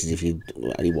the races, if you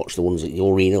only watch the ones that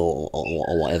you're in or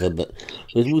whatever. But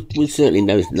we've certainly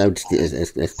noticed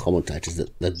it as commentators that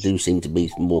there do seem to be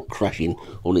more crashing,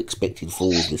 unexpected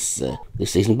falls this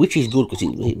season, which is good because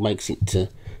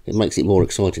it makes it more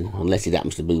exciting, unless it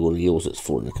happens to be one of yours that's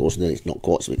falling, of course, and then it's not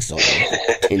quite so exciting.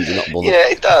 Tend to not bother. Yeah,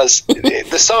 it does.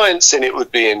 The science in it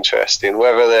would be interesting.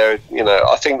 Whether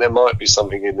I think there might be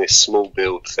something in this small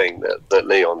build thing that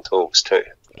Leon talks to.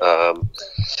 I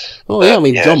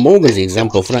mean, John Morgan's the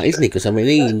example for that, isn't he? Because I mean,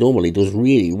 he normally does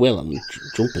really well on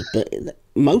jumping, but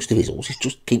most of his horses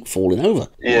just keep falling over.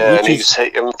 Yeah,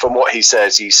 and from what he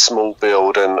says, he's small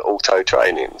build and auto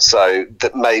training, so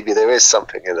that maybe there is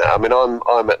something in that. I mean,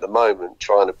 I'm at the moment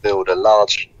trying to build a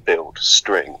large build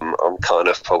string. I'm kind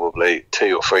of probably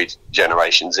 2 or 3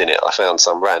 generations in it. I found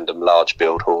some random large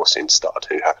build horse in stud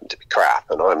who happened to be crap,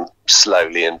 and I'm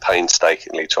slowly and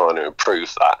painstakingly trying to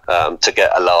improve that to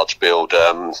get a large build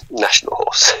national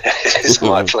horse. Is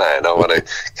my plan.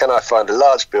 Can I find a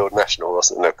large build national horse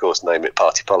and of course name it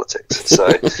Party Politics? So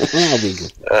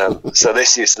so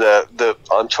this is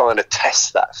I'm trying to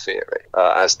test that theory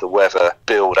as to whether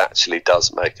build actually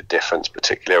does make a difference,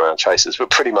 particularly around chasers.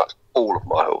 But pretty much all of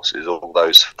my horses, all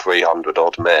those 300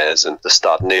 odd mares and the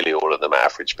stud, nearly all of them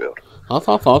average build. I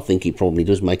think it probably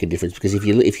does make a difference, because if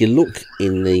you look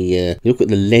in the look at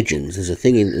the legends, there's a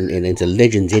thing in it's a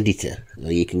legends editor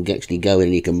where you can actually go in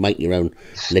and you can make your own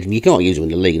legend. You can't use them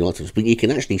in the league, but you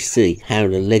can actually see how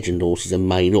the legend horses are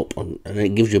made up, and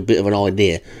it gives you a bit of an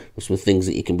idea of some things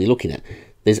that you can be looking at.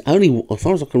 there's only, as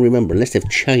far as I can remember, unless they've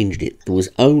changed it, there was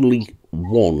only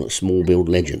one small build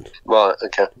legend. Right,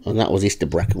 okay. And that was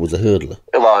Isterbracker, was a hurdler.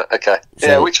 Right, okay. So,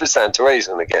 yeah, which was down to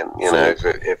reason again. You know,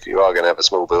 if you are going to have a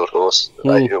small build horse,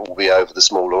 it will be over the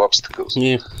smaller obstacles.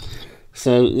 Yeah.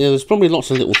 So, yeah, there's probably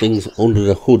lots of little things under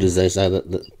the hood, as they say,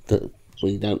 that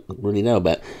we don't really know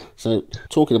about. So,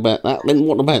 talking about that, then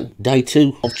what about day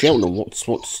 2 of Cheltenham?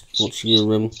 What's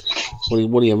your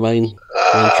what are your main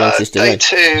chances today?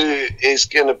 Day 2 is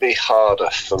going to be harder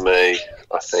for me,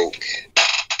 I think.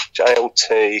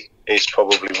 JLT is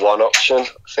probably one option.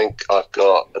 I think I've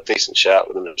got a decent shout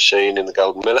with the machine in the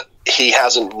Golden Miller. He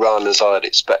hasn't run as I had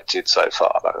expected so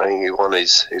far. I think he won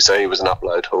his, so he was an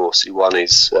upload horse. He won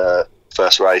his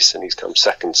first race and he's come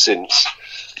second since.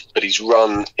 But he's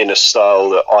run in a style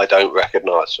that I don't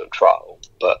recognise from trial.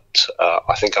 But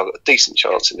I think I've got a decent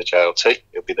chance in the JLT.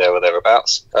 He'll be there or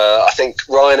thereabouts. I think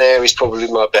Ryanair is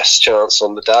probably my best chance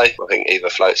on the day. I think either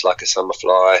Floats Like a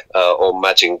Summerfly or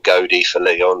Magin Godi for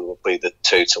Leon will be the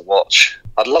 2 to watch.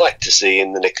 I'd like to see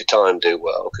In the Nick of Time do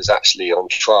well, because actually on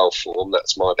trial form,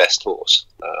 that's my best horse.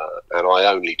 And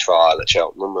I only trial at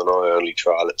Cheltenham, and I only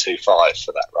trial at 2.5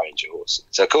 for that range of horse.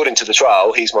 So according to the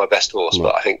trial, he's my best horse,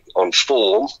 but I think on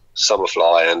form,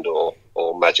 Summerfly and or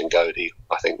Magin Godi,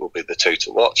 I think will be the 2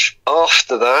 to watch.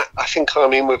 After that, I think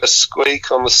I'm in with a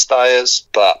squeak on the stayers,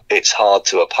 but it's hard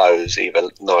to oppose either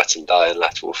Night and Day and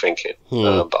Lateral Thinking.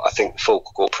 But I think Full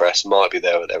Court Press might be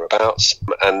there or thereabouts,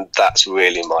 and that's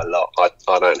really my lot.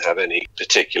 I don't have any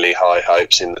particularly high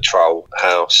hopes in the Troll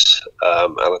House,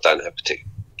 and I don't have particularly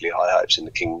high hopes in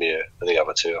the King Muir. The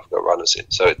other 2 I've got runners in.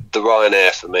 So the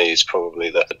Ryanair for me is probably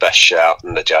the best shout,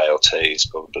 and the JLT is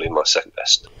probably my second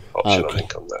best option, I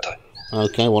think, on that day.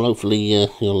 Okay, well, hopefully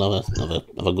you'll have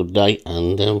a good day,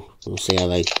 and we'll see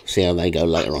how they go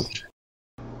later on.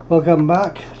 Welcome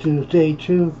back to day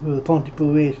 2 for the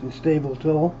Pontypool Racing Stable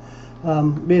Tour.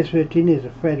 Race 13 is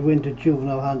a Fred Winter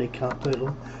Juvenile Handicap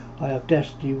Hurdle. I have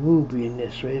Destiny Ruby in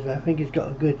this race. I think he's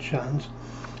got a good chance.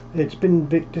 It's been a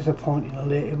bit disappointing of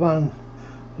late. He ran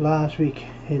last week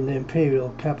in the Imperial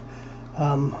Cup.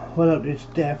 Went out to its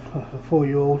death, a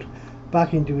 4-year-old,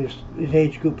 back into his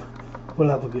age group. Will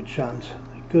have a good chance,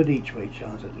 a good each way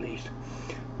chance at least.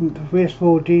 Race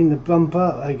 14, the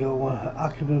bumper, I go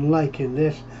Ackerman like in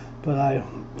this, but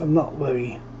I'm not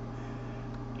very.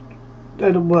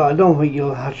 I don't think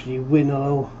you'll actually win,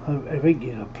 although I think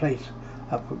there's a place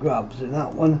up for grabs in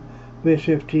that one. Race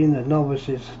 15, the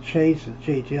Novices Chase, the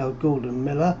JTL Golden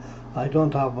Miller. I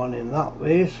don't have one in that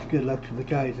race. Good luck to the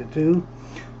guys that do.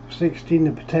 16,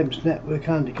 the Potemps Network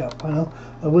Handicap Panel.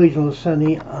 Original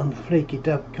Sunny and Flaky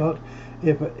Dovecot.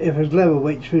 If it's level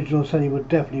weights, Original Sunny would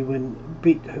definitely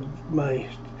beat my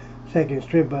second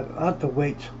strip, but at the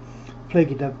weights,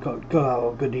 Flaky Dovecot got to have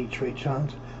a good each way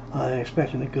chance. I'm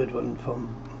expecting a good one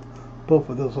from both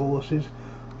of those horses.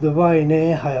 The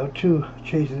Ryanair, I have 2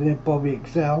 chases in it, Bobby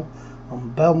Excel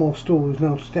and Belmore Store, who's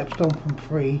now steps down from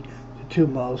 3 to 2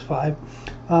 miles 5.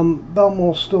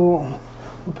 Belmore Store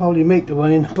will probably make the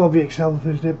run in. Bobby Excel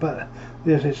finished it, but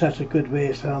this is such a good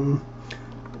race.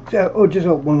 Just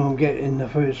hope one will get in the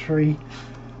first 3.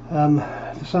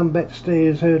 The Sunbet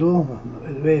Stayers Hurdle,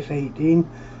 race 18.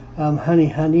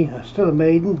 Honey, still a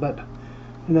maiden, but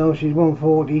you know she's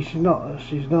 140.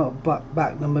 She's not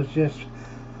back numbers.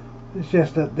 It's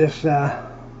just that this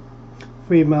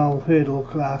 3-mile hurdle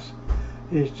class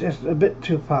is just a bit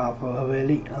too far for her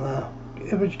really. And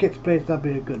if she gets placed, that'd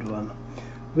be a good one.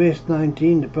 Race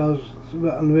 19, the Bells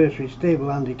Anniversary Stable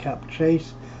Handicap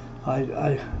Chase.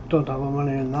 I don't have a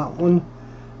money in that one.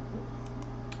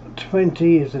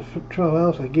 20 is the Trail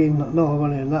House, again no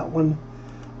money in that one.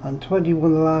 And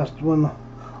 21, the last one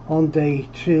on day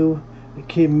 2, the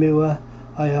Kim Muir.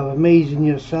 I have Amazing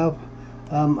Yourself,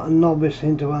 a novice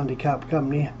into handicap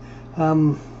company.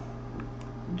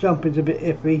 Jumping's a bit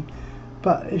iffy,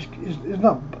 but it's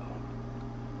not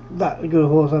that good a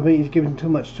horse. I think he's given too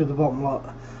much to the bottom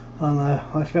lot, and I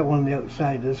expect one of the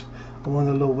outsiders and one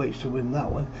of the low weights to win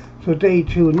that one. So day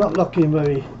 2 not looking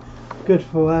very good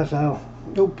for us. I'll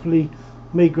hopefully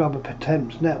may grab a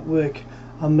Potemps Network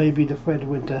and maybe the Fred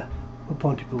Winter for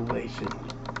Pontypool Racing.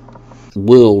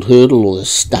 World Hurdle or the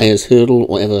Stayers Hurdle,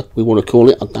 whatever we want to call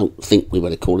it. I don't think we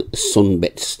better call it the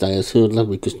Sunbet Stayers Hurdle,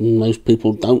 because most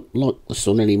people don't like the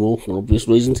sun anymore for obvious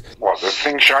reasons. What, the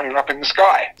thing shining up in the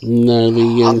sky? No,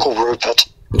 the Uncle Rupert.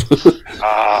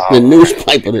 the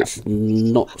newspaper that's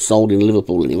not sold in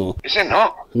Liverpool anymore. Is it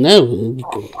not? No.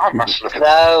 I must look at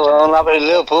No, I'll have it in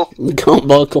Liverpool. You can't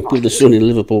buy a copy of the Sun in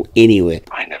Liverpool anywhere.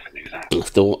 I never knew that.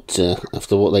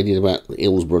 after what they did about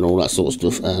Hillsborough and all that sort of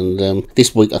stuff. And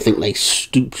this week I think they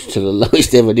stooped to the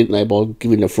lowest ever, didn't they, by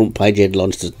giving the front page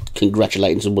headlines to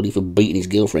congratulating somebody for beating his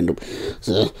girlfriend up.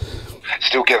 So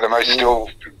still get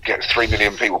 3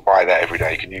 million people buy that every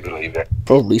day. Can you believe it?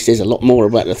 Probably says a lot more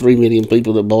about the 3 million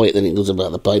people that buy it than it does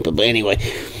about the paper. But anyway, I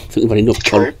think we've had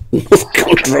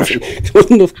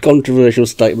enough controversial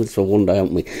statements for one day,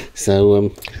 haven't we?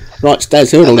 So, right,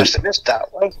 Stas Hurdle. We'll just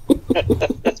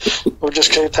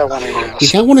keep that one in there. You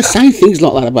don't want to say things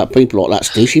like that about people like that,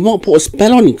 Stu. She might put a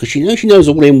spell on you because she knows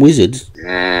all them wizards.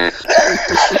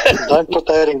 Don't put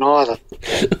that in either.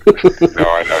 No,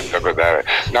 I don't put that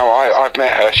in. No, I've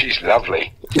met her. She's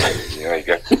lovely. There you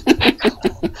go.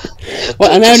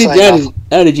 Well, and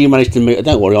how did you manage to meet her?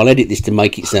 Don't worry, I'll edit this to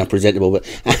make it sound presentable. But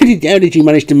how did you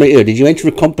manage to meet her? Did you enter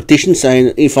a competition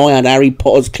saying, if I had Harry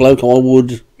Potter's cloak, I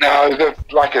would? No,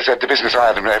 like I said, the business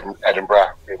I had in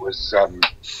Edinburgh, it was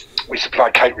we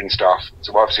supplied catering staff.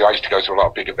 So obviously, I used to go to a lot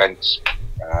of big events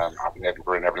up in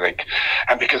Edinburgh and everything.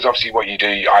 And because obviously what you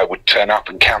do, I would turn up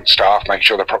and count staff, make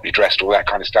sure they're properly dressed, all that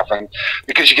kind of stuff. And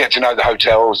because you get to know the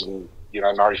hotels and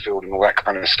Murrayfield and all that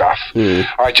kind of stuff.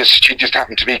 She just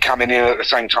happened to be coming in at the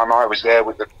same time I was there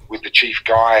with the chief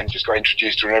guy and just got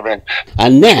introduced to her and everything.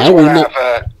 And now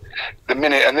the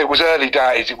minute, and it was early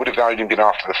days, it would have only been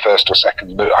after the first or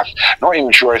second move. I'm not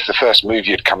even sure if the first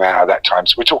movie had come out at that time,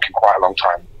 so we're talking quite a long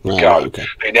time ago. Okay.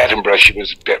 In Edinburgh, she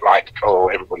was a bit like,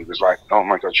 everybody was like, oh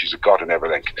my God, she's a god and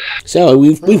everything. So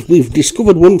we've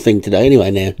discovered one thing today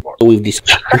anyway now. We've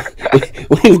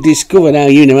discovered how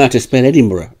you know how to spell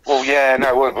Edinburgh. Well, yeah,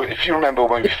 no, well, if you remember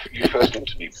when you first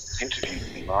interviewed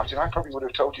me, Martin, I probably would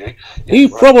have told you. You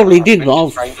probably did, but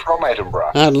I've from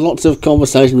Edinburgh. I had lots of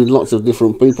conversations with lots of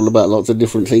different people about lots of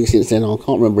different things since then. I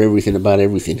can't remember everything about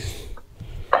everything.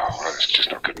 Oh, well, that's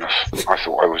just not good enough. I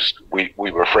thought we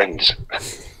were friends.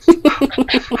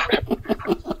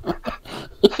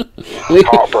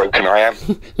 Heartbroken I am.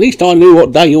 At least I knew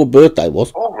what day your birthday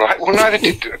was. All right. Well, neither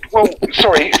did. Well,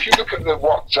 sorry. If you look at the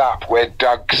WhatsApp where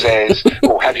Doug says,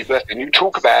 happy birthday, and you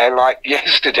talk about it like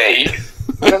yesterday,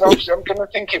 then I'm going to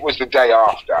think it was the day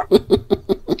after.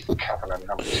 Couple of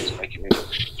numbers is making me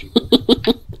look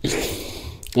stupid.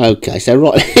 Okay, so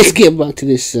right, let's get back to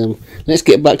this.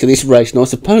 Race. And I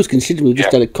suppose, considering we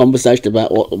just had a conversation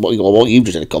about what you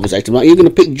just had a conversation about, you're going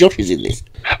to pick Josh's in this.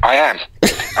 I am.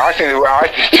 I think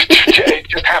it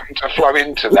just happened to flow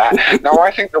into that. No,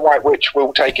 I think the White Witch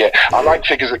will take it. I like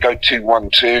figures that go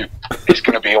 2-1-2. It's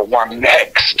going to be a 1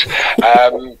 next.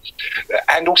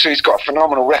 And also, he's got a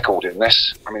phenomenal record in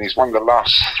this. I mean, he's won the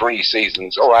last 3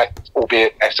 seasons. All right,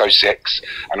 albeit SO6,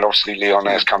 and obviously Leon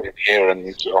has come in here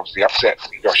and obviously upset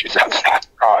Josh's that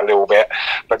part a little bit.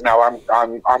 But no,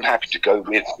 I'm happy to go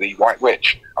with the White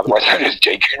Witch. Otherwise, known as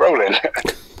J.K. Rowling.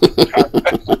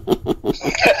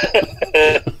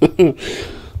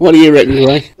 What do you reckon,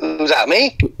 Ray? Was that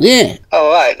me? Yeah.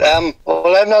 All right.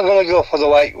 Well, I'm not going to go for the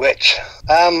White Witch.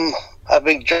 I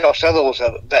think Josh Otherwell's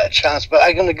a better chance, but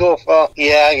I'm going to go for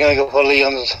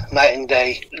Leon's Night and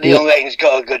Day. Leon Rating's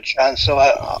got a good chance, so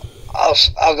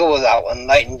I'll go with that one,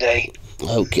 Night and Day.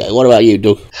 Okay, what about you,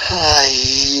 Doug?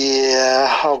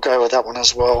 Yeah, I'll go with that one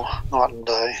as well, Night and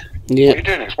Day. Yeah. What are you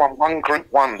doing? It's one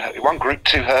group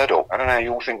 2 hurdle. I don't know,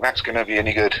 you all think that's going to be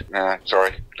any good? No,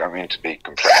 sorry, don't mean to be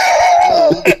complaining.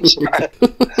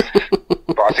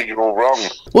 But I think you're all wrong.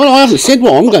 Well, I haven't said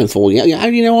what I'm going for yet. How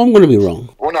do you know I'm going to be wrong?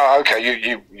 Well, no, okay,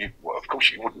 you well, of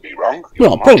course you wouldn't be wrong.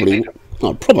 Well, I probably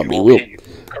will.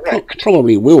 Correct.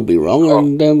 Probably will be wrong,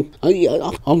 and I'm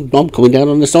coming down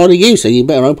on the side of you, so you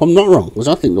better hope I'm not wrong, because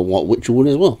I think the White Witch would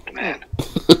as well. Man.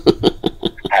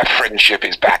 Our friendship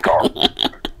is back on.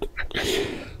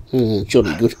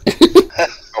 Jolly good.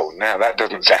 Oh, now that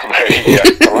doesn't sound very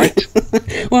polite.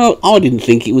 Well, I didn't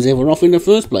think it was ever off in the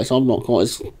first place. I'm not quite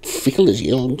as fickle as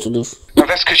you. I'm sort of... No,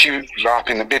 that's because you grow up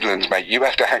in the Midlands, mate. You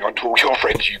have to hang on to all your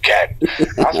friends you can.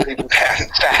 Us people down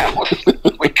south,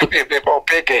 we can be a bit more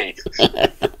picky.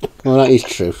 Well, that is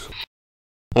true.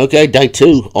 Okay, day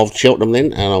 2 of Cheltenham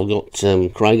then, and I've got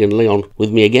Craig and Leon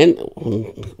with me again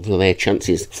for their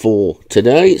chances for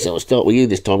today. So I'll start with you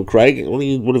this time, Craig. What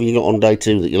have you got on day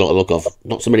 2 that you like the look of?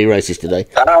 Not so many races today.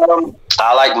 I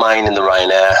like mine in the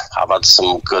Ryanair. I've had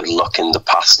some good luck in the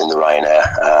past in the Ryanair,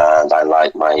 and I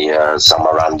like my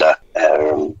Zamaranda.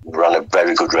 Ran a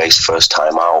very good race first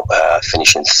time out,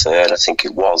 finishing 3rd, I think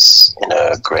it was, in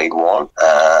a Grade 1.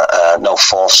 No,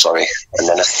 4th, sorry, and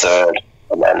then a 3rd.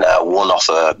 And then won off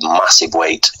a massive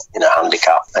weight in a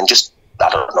handicap. And just, I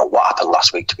don't know what happened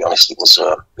last week, to be honest. It was,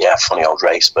 a funny old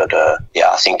race. But, I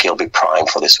think he'll be prime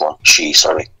for this one.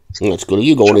 Sorry. That's good. Are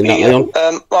you going in that, Leon?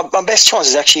 My best chance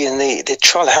is actually in the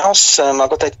trial house. I've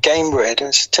got that game bred.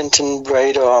 It's Tintin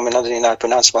bred, or I don't even know how to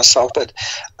pronounce it myself, but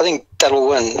I think that'll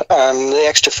win. The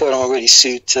extra furlong will really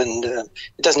suit, and it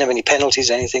doesn't have any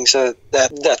penalties or anything, so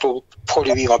that will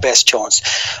probably be my best chance.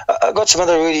 I've got some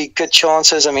other really good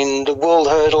chances. I mean, the World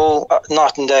Hurdle,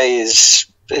 Night and Day is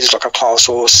like a class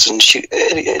horse, and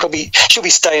she'll be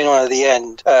staying on at the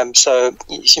end. So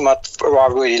she might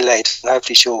arrive really late, and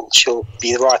hopefully she'll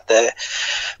be right there.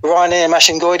 Ryanair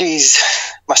Mashingoides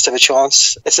must have a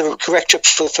chance. It's a correct trip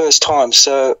for the first time,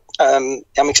 so I'm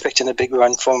expecting a big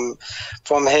run from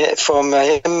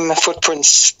him.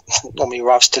 Footprints normally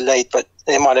arrives too late, but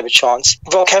they might have a chance.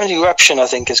 Volcanic Eruption, I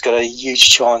think, has got a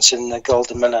huge chance in the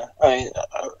Golden Miller. I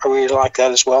really like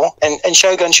that as well. And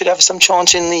Shogun should have some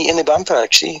chance in the bumper,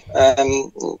 actually.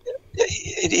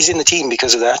 He's in the team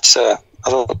because of that. So I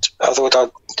thought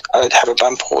I'd have a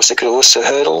bump horse that could also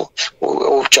hurdle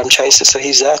or jump chaser, so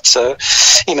he's that. So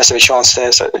he must have a chance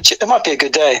there. So it might be a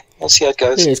good day. We'll see how it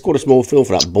goes. Yeah, it's quite a small field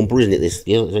for that bumper, isn't it? There's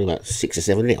only about 6 or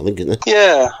 7 in it, I think, isn't there?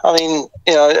 Yeah, I mean,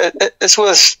 it's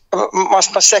worth my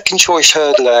second choice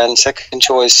hurdler and second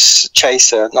choice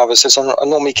chaser novices. I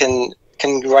normally can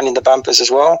run in the bumpers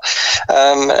as well,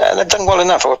 and they've done well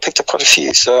enough. I've picked up quite a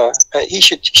few, so he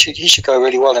should go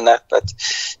really well in that. But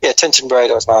yeah, Tintin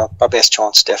Brader is my best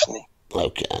chance, definitely.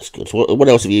 Okay, that's good. So what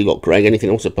else have you got, Craig?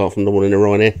 Anything else apart from the one in the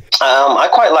Ryanair? I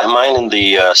quite like mine in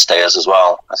the stayers as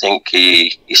well. I think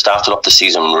he started off the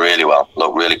season really well,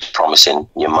 looked really promising.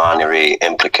 Yamaniri,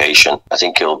 Implication. I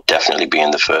think he'll definitely be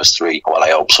in the first 3. Well,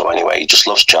 I hope so anyway. He just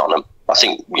loves Cheltenham. I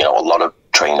think, a lot of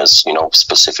trainers,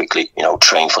 specifically,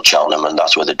 train for Cheltenham, and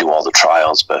that's where they do all the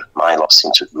trials. But my lot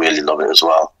seem to really love it as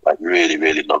well. Like, really,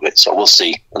 really love it. So we'll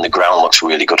see. And the ground looks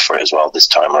really good for it as well this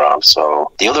time around. So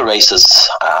the other races,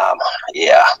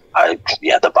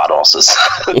 the bad horses.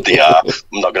 I'm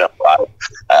not going to lie.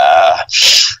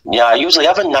 I usually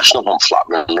have a national hunt flat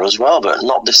runner as well, but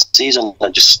not this season. I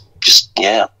just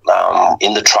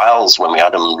in the trials when we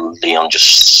had him, Leon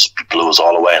just blew us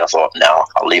all away, and I thought, no,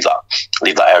 I'll leave that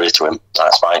area to him.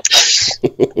 That's fine.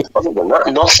 Other than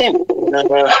that, nothing.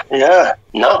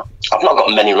 No, I've not got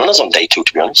many runners on day 2,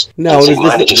 to be honest. No,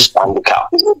 there's just stand the cap.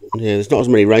 Yeah, there's not as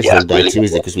many races on day 2,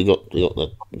 is there? Because we got a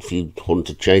few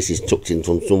hunter chases tucked in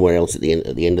from somewhere else at the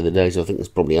end of the day. So I think there's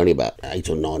probably only about 8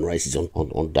 or 9 races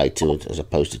on day 2 as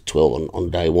opposed to 12 on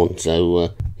day 1.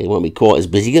 So it won't be quite as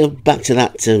busy. Go back to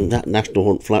that national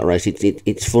hunt flat race.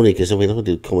 It's funny because I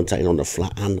do commentating on the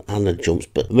flat and the jumps,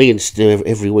 but me and Stu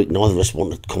every week, neither of us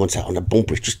want to commentate on the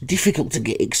bumper. It's just difficult to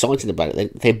get excited about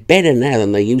it. They're better now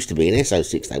than they used to be. In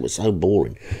SO6 they were so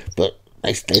boring, but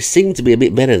they seem to be a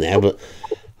bit better now. But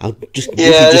I'm just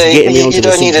getting me onto you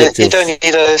don't need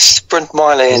a sprint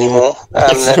miler anymore.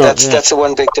 That's the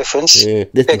one big difference.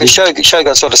 Because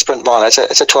Shogun's not a sprint miler;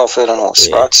 it's a 12 furlong horse,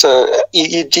 right? So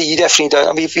you definitely don't.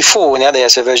 I mean, before when the other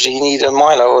SO version, you need a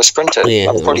miler or a sprinter.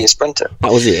 Probably a sprinter.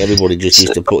 That was it. Everybody just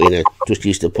used to put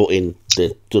in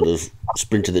the sort of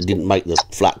sprinter that didn't make the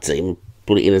flat team.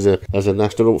 Put it in as a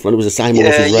national hunt. It was the same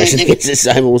horses racing against the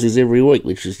same horses every week,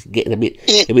 which is getting a bit.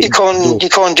 You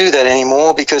can't do that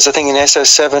anymore because I think in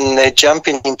SO7 their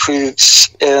jumping improves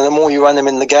the more you run them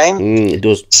in the game. It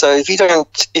does. So if you don't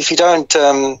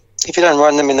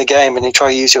run them in the game and you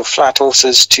try to use your flat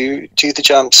horses to do the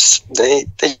jumps, the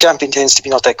jumping tends to be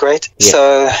not that great. Yeah.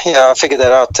 So I figured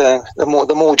that out.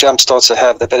 The more jump starts to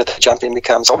have, the better the jumping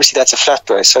becomes. Obviously, that's a flat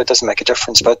race, so it doesn't make a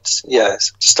difference. But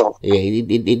still. Yeah,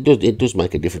 it does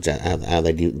make a difference how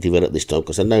they develop this time.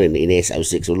 Because I know in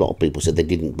SO6 a lot of people said they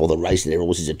didn't bother racing their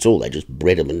horses at all. They just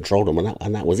bred them and trod them,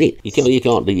 and that was it. You can't do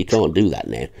that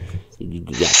now.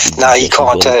 No, you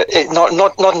can't.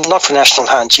 Not for national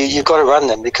hunt. You've got to run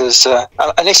them because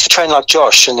unless you train like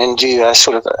Josh and then do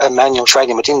sort of a manual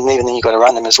training, but even then you've got to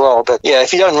run them as well. But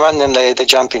if you don't run them, the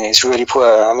jumping is really poor.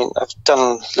 I mean, I've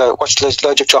watched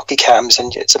loads of jockey cams,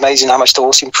 and it's amazing how much the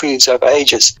horse improves over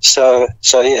ages. So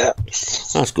yeah,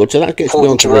 that's good. So that gets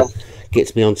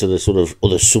me onto the sort of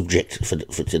other subject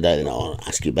for today that I'll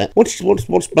ask you about. What's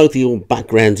both of your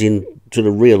backgrounds in sort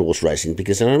of real horse racing?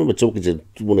 Because I remember talking to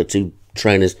 1 or 2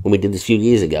 trainers when we did this a few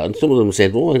years ago, and some of them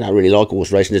said, well, I don't really like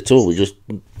horse racing at all, we just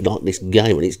like this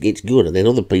game and it's good. And then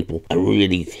other people are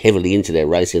really heavily into their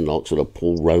racing, like sort of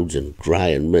Paul Rhodes and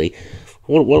Gray and me.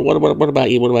 What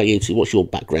about you? What about you? What's your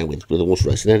background with horse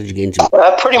racing? How did you get into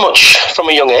it? Pretty much from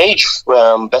a young age,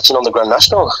 betting on the Grand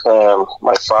National.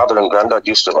 My father and granddad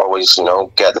used to always,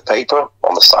 get the paper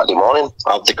on the Saturday morning,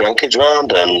 have the grandkids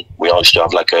round, and we always used to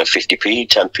have like a 50p,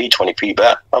 10p, 20p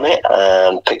bet on it,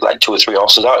 and pick like 2 or 3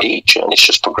 horses out each, and it's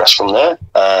just progressed from there.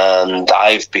 And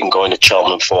I've been going to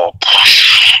Cheltenham for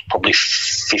probably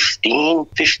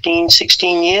 15,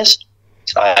 16 years.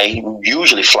 I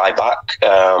usually fly back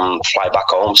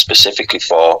home specifically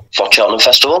for Cheltenham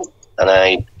Festival, and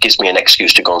it gives me an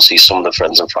excuse to go and see some of the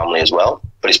friends and family as well.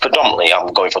 But it's predominantly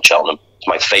I'm going for Cheltenham. It's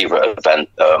my favourite event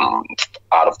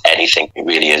out of anything. It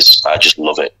really is. I just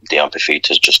love it. The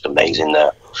amphitheatre is just amazing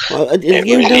there. Well, have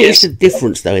you noticed the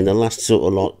difference though in the last sort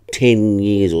of like 10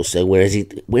 years or so? Whereas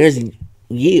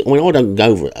I don't go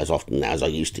over it as often now as I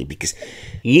used to, because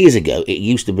years ago it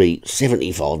used to be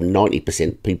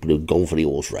 75-90% people who'd gone for the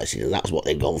horse racing, and that's what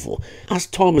they'd gone for. As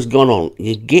time has gone on,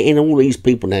 you're getting all these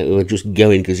people now who are just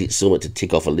going because it's something to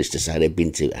tick off a list to say they've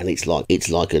been to, and it's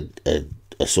like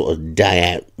a sort of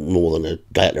day out more than a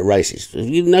day at the races. Have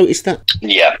you noticed that?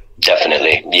 Yeah,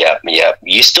 definitely. Yeah.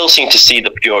 You still seem to see the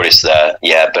purists there.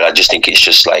 Yeah, but I just think it's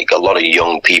just like a lot of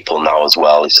young people now as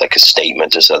well. It's like a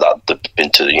statement to say that they've been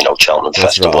to Cheltenham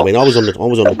Festival. Right. I mean, I was on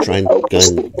the train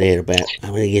going there about,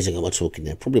 how many years ago am I talking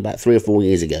there? Probably about 3 or 4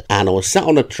 years ago. And I was sat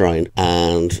on a train,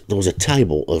 and there was a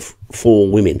table of 4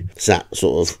 women sat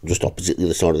sort of just opposite the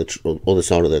other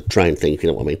side of the train thing, if you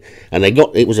know what I mean. And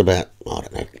it was about, I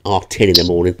don't know, 10:30 in the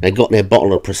morning. They got their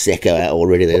bottle of Prosecco out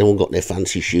already. They'd all got their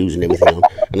fancy shoes and everything on,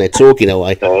 and they're talking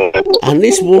away. And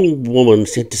this one woman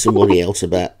said to somebody else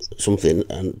about something,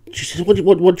 and she said, what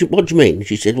do you mean?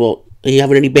 She said, well, are you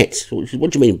having any bets? She said,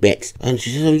 what do you mean bets? And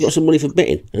she said, oh, you got some money for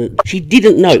betting? And she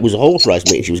didn't know it was a horse race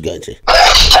meeting she was going to.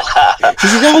 She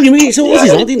said, oh, you mean it's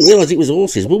horses? I didn't realise it was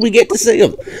horses. Will we get to see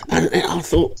them? And I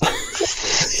thought,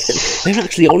 they're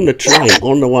actually on the train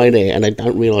on the way there, and they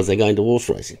don't realise they're going to horse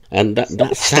racing. And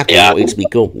that's sadly what it's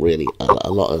become, really, a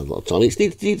lot of the time.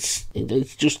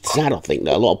 It's just sad, I think,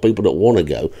 that a lot of people that want to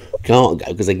go can't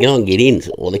go because they can't get in,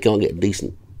 or they can't get a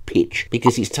decent pitch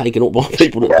because it's taken up by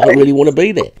people that don't really want to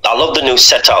be there. I love the new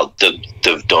setup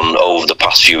they've done over the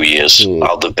past few years.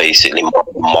 How they've basically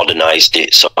modernised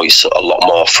it, so it's a lot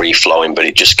more free flowing, but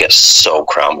it just gets so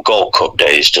cramped. Gold Cup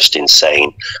Day is just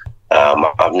insane.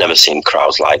 I've never seen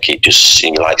crowds like it. Just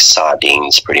seem like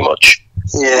sardines, pretty much.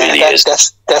 Yeah, really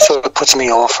that's what puts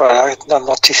me off. I'm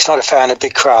not a fan of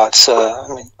big crowds.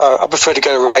 So I prefer to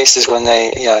go to races when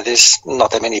there's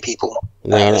not that many people.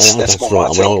 No, that's right.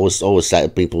 I mean, I always say to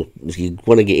people, if you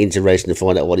want to get into racing and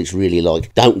find out what it's really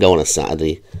like, don't go on a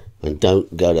Saturday. And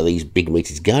don't go to these big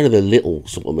meetings. Go to the little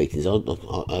sort of meetings.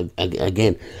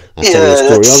 Again, I tell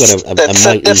you a story. I got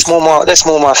a mate. That's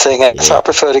more my thing. Yeah. So I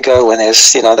prefer to go when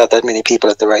there's that many people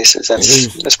at the races.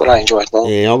 That's what I enjoy more.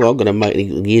 Yeah, I got a mate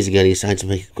years ago. He said to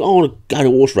me, "I want to go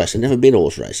to horse racing. Never been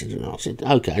horse racing." And I said,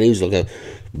 "Okay." And he was like a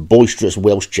boisterous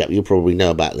Welsh chap. You probably know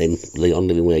about them, Leon,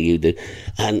 living where you do.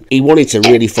 And he wanted to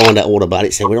really find out all about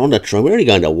it. So we're on the train. We're only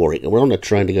going to Warwick, and we're on the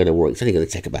train to go to Warwick. It's only going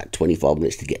to take about 25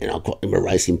 minutes to get in. I've got him a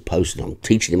racing post, and I'm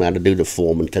teaching him how to do the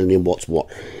form and telling him what's what.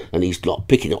 And he's like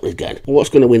picking up. He's going, well, "What's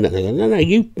going to win that?" And I go, No,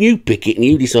 you pick it and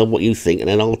you decide what you think, and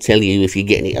then I'll tell you if you're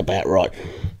getting it about right.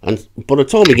 And by the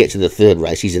time we get to the third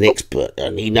race, he's an expert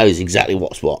and he knows exactly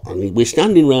what's what. And we're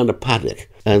standing around a paddock,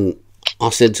 and I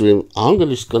said to him, I'm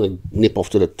just going to nip off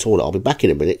to the toilet. I'll be back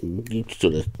in a minute.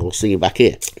 I'll see you back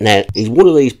here. Now, he's one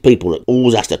of these people that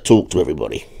always has to talk to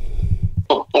everybody.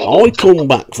 I come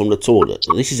back from the toilet,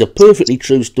 and this is a perfectly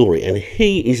true story, and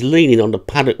he is leaning on the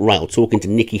paddock rail talking to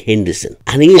Nicky Henderson,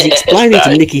 and he is explaining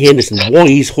to Nicky Henderson why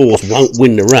his horse won't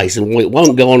win the race and why it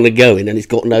won't go on the going and it's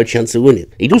got no chance of winning.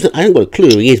 I haven't got a clue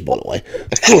who he is, by the way.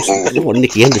 Of course, you know what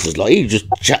Nicky Henderson's like. He's just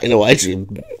chatting away,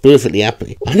 perfectly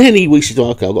happy. And then he said,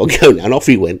 okay, I've got to go now, and off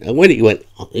he went. And when he went,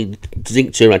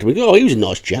 Zink turned around to me, oh, he was a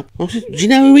nice chap. I said, do you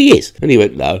know who he is? And he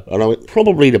went, no. And I went,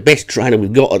 probably the best trainer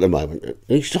we've got at the moment. And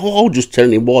he said, oh, I'll just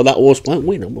tell him why that horse won't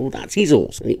win. And, well, that's his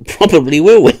horse, and it probably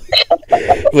will win.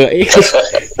 But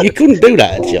you couldn't do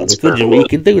that at Cheltenham, could you? You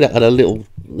could do that at a little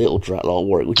track like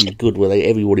Warwick, which is good, where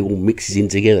everybody all mixes in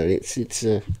together.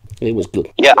 It was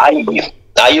good. Yeah,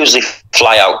 I usually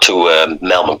fly out to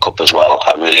Melbourne Cup as well.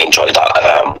 I really enjoyed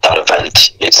that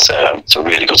event. It's a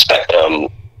really good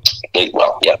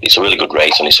it's a really good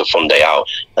race and it's a fun day out.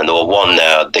 And there were one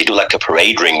they do like a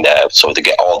parade ring there, so they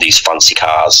get all these fancy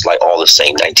cars, like all the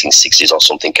same 1960s or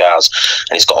something cars,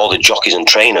 and it's got all the jockeys and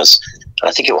trainers. And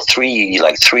I think it was 3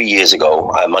 years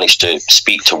ago I managed to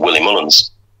speak to Willie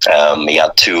Mullins, He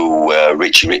had two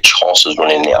Richie Rich horses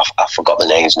running. I forgot the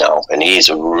names now, and he is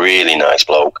a really nice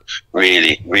bloke.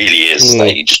 Really, really is.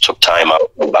 Like, he just took time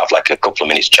out to have like a couple of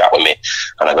minutes chat with me,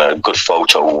 and I got a good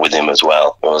photo with him as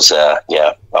well. It was,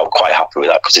 yeah, I'm quite happy with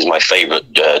that because he's my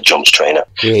favourite jumps trainer.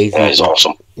 Yeah, he's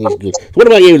awesome. He's good. What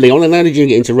about you, Leon? And how did you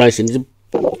get into racing?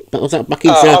 Was that back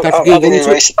in South Africa? I've been in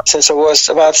racing since I was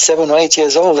about 7 or 8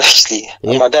 years old, actually.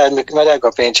 Yeah. My dad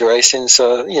got me into racing,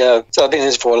 so yeah. So I've been in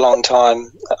this for a long time.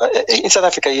 In South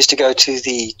Africa, I used to go to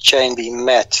the J&B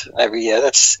Met every year.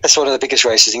 That's one of the biggest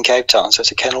races in Cape Town. So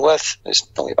it's at Kenilworth. There's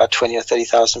probably about 20 or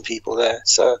 30,000 people there.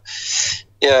 So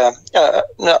yeah,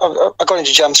 no, I got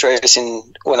into jumps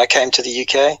racing when I came to the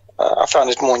UK. I found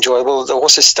it more enjoyable. The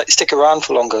horses stick around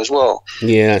for longer as well.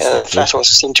 Yeah, flat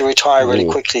horses seem to retire really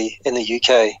quickly in the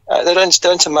UK. They don't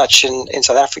so much in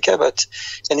South Africa, but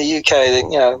in the UK,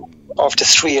 they, after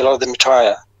 3, a lot of them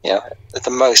retire. At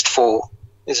the most 4.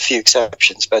 There's a few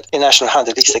exceptions, but in National Hunt,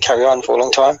 at least they carry on for a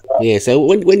long time. Yeah. So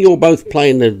when you're both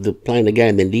playing the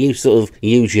game, then do you sort of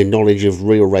use your knowledge of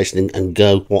real racing and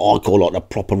go what I call like the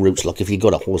proper routes? Like if you've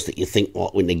got a horse that you think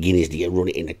might win the Guineas, do you run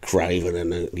it in the Craven,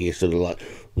 and do you sort of like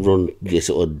run? You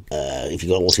sort of if you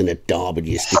got a horse in a Derby,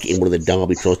 do you stick it in one of the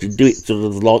Derby trials? Do you do it sort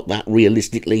of like that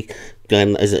realistically?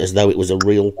 As though it was a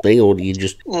real thing, or do you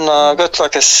just... No, I've got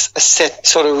like a set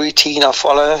sort of routine I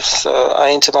follow. So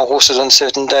I enter my horses on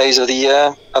certain days of the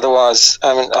year. Otherwise,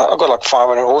 I mean, I've got like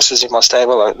 500 horses in my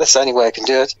stable. That's the only way I can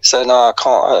do it. So no,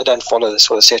 I don't follow this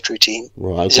sort of set routine.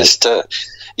 Right. Okay. Just some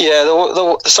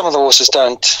of the horses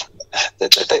don't.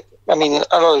 I mean,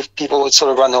 a lot of people would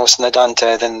sort of run the horse in the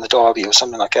Dante, then the Derby or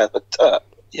something like that. But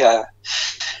yeah.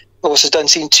 Horses don't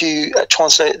seem to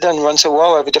don't run so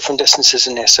well over different distances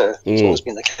in there, so it's always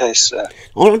been the case. I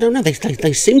don't know.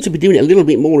 They seem to be doing it a little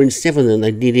bit more in 7 than they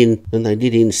did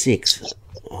in 6.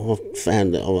 I've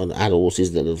found that I've had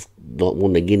horses that have like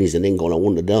won the Guineas and then gone and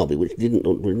won the Derby, which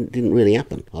didn't really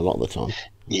happen a lot of the time.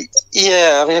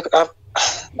 Yeah, I mean,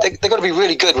 they've got to be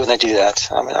really good when they do that.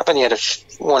 I mean, I've only had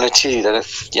 1 or 2 that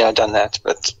have done that,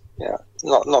 but yeah.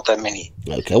 Not that many.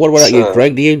 Okay, what about you,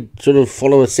 Greg? Do you sort of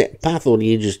follow a set path, or do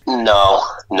you just... No,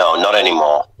 not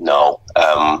anymore. No.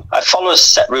 I follow a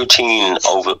set routine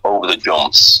over the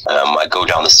jumps. I go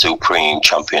down the Supreme,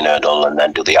 Champion Hurdle, and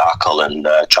then do the Arkle and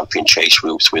Champion Chase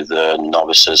routes with the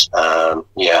novices.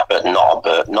 Yeah, but not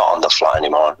on the fly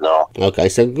anymore, no. Okay,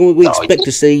 so we expect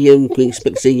to see you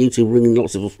to bring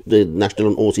lots of the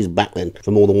national horses back then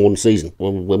for more than one season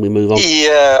when we move on?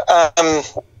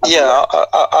 Yeah,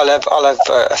 I'll have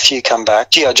a few come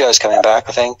back. G.I. Joe's coming back,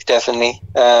 I think, definitely.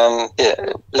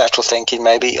 Lateral thinking,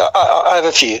 maybe. I have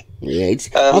a few. Yeah,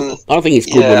 I think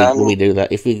it's good when we do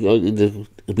that. If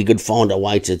we could find a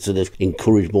way to sort of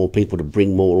encourage more people to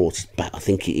bring more horses back, I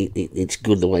think it's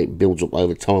good the way it builds up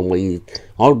over time.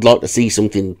 I'd like to see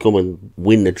something come and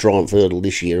win the Triumph Hurdle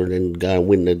this year and then go and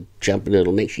win the Champion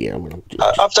Hurdle next year. I mean,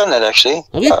 I've done that, actually.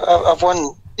 Have you? I've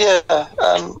won... Yeah,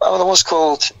 it was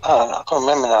called, I can't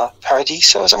remember now,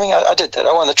 Paradiso or something. I did that.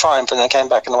 I won the Triumph and then I came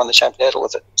back and I won the Champion Hurdle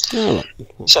with it. Oh.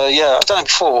 So, yeah, I've done it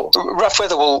before. Rough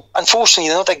Weather unfortunately,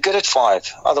 they're not that good at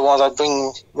 5. Otherwise, I'd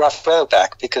bring Rough Weather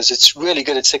back because it's really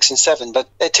good at 6 and 7. But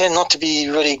they tend not to be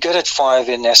really good at 5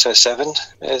 in SO7.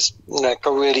 There's,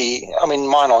 really, I mean,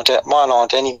 mine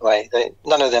aren't anyway.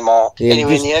 None of them are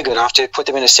anywhere near good. I have to put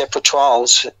them in a separate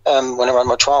trials when I run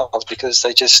my trials because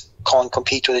they just can't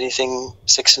compete with anything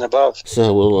 6 and above.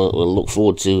 So we'll look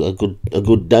forward to a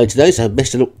good day today. So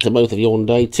best of luck to both of you on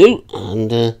day 2,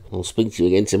 and I'll speak to you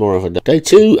again tomorrow for day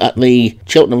 2 at the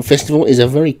Cheltenham Festival. Is a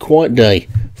very quiet day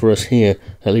for us here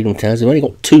at Leedham Towers. We've only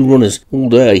got 2 runners all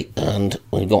day, and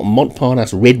we've got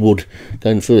Montparnasse Redwood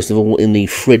going first of all in the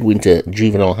Fred Winter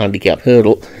Juvenile Handicap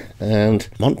Hurdle. And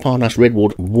Montparnasse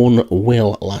Redwood won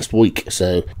well last week,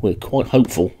 so we're quite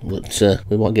hopeful that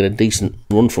we might get a decent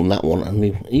run from that one, and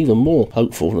we're even more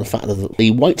hopeful for the fact that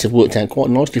the weights have worked out quite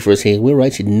nicely for us here. We're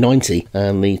rated 90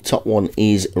 and the top one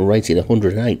is rated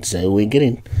 108, so we're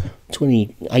getting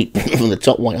 28 from the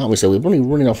top weight, aren't we? So we're only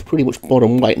running off pretty much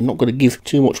bottom weight and not going to give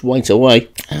too much weight away,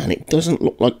 and it doesn't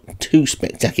look like too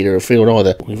spectacular a field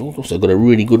either. We've also got a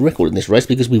really good record in this race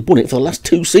because we've won it for the last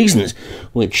 2 seasons,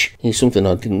 which is something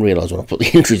I didn't realise when I put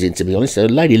the entries in, to be honest. So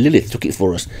Lady Lilith took it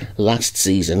for us last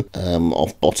season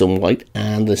off bottom weight,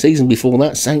 and the season before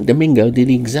that Saint Domingo did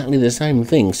exactly the same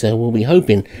thing, so we'll be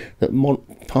hoping that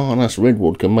Montparnasse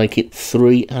Redwood can make it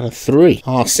 3 out of 3.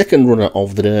 Our second runner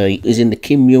of the day is in the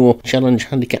Kim Muir Challenge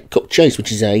Handicap Cup Chase,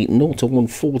 which is a 0 to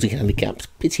 140 handicap.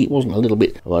 Pity it wasn't a little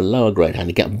bit of a lower grade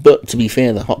handicap, but to be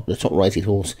fair, the top rated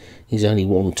horse is only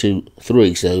 1, 2,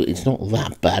 3, so it's not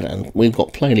that bad. And we've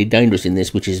got Plainly Dangerous in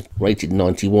this, which is rated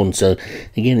 91, so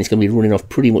again, it's going to be running off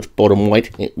pretty much bottom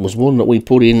weight. It was one that we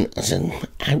put in as an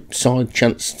outside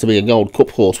chance to be a Gold Cup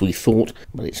horse, we thought,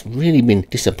 but it's really been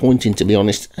disappointing, to be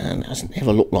honest, and hasn't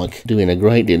ever looked like doing a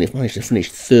great deal. It managed to finish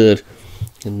third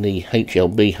in the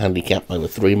HLB handicap over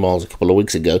 3 miles a couple of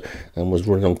weeks ago and was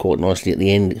running on quite nicely at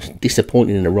the end. It was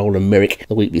disappointing in the Roland Merrick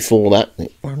the week before that.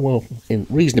 It ran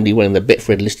reasonably well in the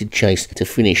Betfred listed chase to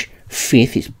finish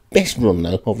 5th. Its best run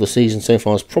though of the season so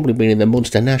far has probably been in the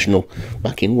Munster National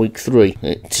back in week 3.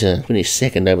 It finished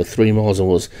 2nd over 3 miles and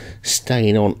was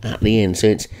staying on at the end,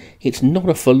 so it's not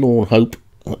a forlorn hope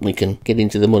that we can get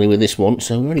into the money with this one.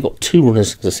 So we've only got 2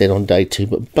 runners, as I said, on day 2,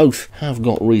 but both have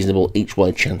got reasonable each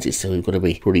way chances, so we've got to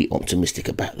be pretty optimistic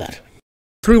about that.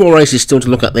 3 more races still to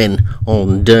look at then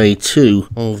on day 2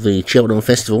 of the Cheltenham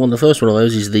Festival, and the first one of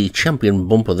those is the Champion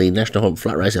Bumper, the National Hunt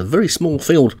Flat Race. A very small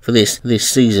field for this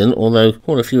season, although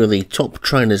quite a few of the top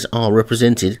trainers are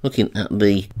represented. Looking at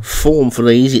the form for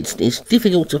these, it's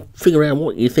difficult to figure out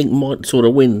what you think might sort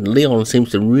of win. Leon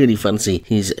seems to really fancy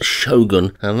his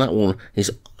Shogun, and that one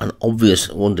is an obvious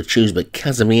one to choose, but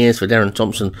Casimirs for Darren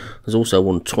Thompson has also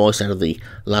won twice out of the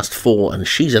last 4, and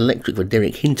She's Electric for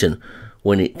Derek Hinton,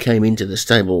 when it came into the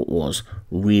stable, was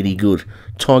really good.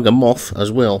 Tiger Moth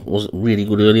as well was really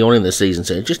good early on in the season,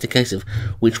 so it's just a case of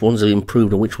which ones have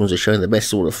improved and which ones are showing the best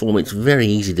sort of form. It's very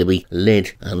easy to be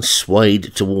led and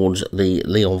swayed towards the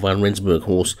Leon van Rensburg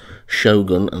horse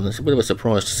Shogun, and it's a bit of a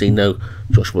surprise to see no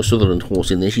Joshua Sutherland horse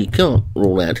in this. You can't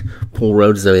rule out Paul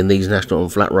Rhodes though in these national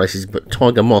and flat races, but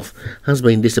Tiger Moth has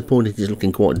been disappointed. He's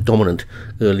looking quite dominant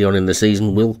early on in the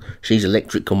season. Will She's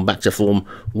Electric come back to form?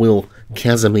 Will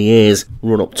Casimirs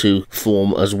run up to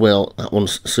form as well? That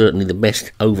one's certainly the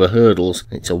best over hurdles.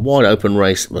 It's a wide open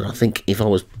race, but I think if I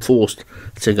was forced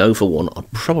to go for one, I'd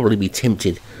probably be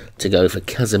tempted to go for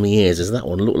Casimirs, as that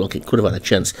one looked like it could have had a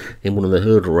chance in one of the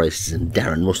hurdle races, and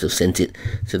Darren must have sent it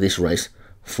to this race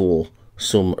for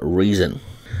some reason.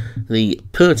 The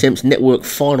Pertemps Network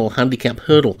Final Handicap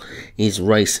Hurdle is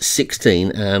race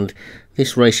 16, and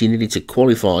this race you needed to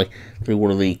qualify through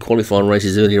one of the qualifying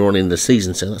races earlier on in the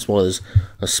season, so that's why there's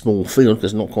a small field,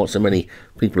 because not quite so many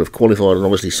people have qualified, and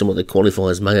obviously some of the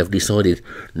qualifiers may have decided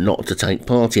not to take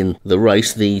part in the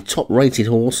race. The top rated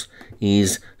horse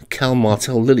is Cal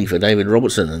Martel Lily for David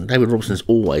Robertson, and David Robertson's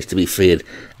always to be feared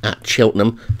at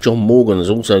Cheltenham. John Morgan has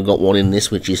also got one in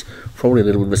this, which is probably a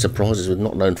little bit of a surprise, as we're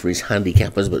not known for his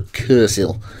handicappers, but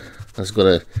Kersil has got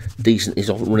a decent, he's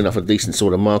running off a decent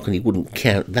sort of mark, and he wouldn't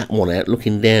count that one out.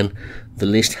 Looking down the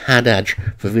list, Haddad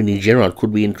for Vinnie Gerard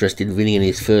could be interested. Vinnie, in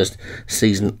his first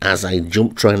season as a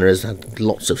jump trainer, has had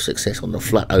lots of success on the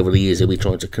flat over the years. He'll be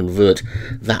trying to convert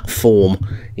that form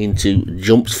into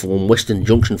jumps form. Western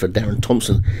Junction for Darren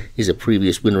Thompson is a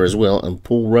previous winner as well, and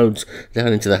Paul Rhodes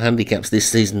down into the handicaps this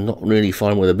season, not really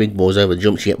fine with the big boys over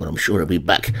jumps yet, but I'm sure he'll be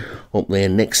back up there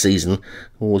next season.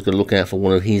 Always going to look out for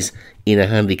one of his in a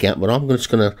handicap, but I'm just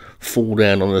going to fall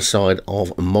down on the side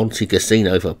of Monte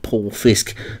Cassino for Paul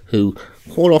Fisk, who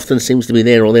quite often seems to be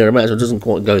there or thereabouts, but doesn't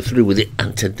quite go through with it,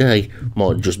 and today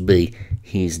might just be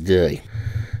his day.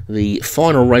 The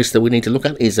final race that we need to look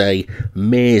at is a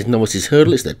Mares Novices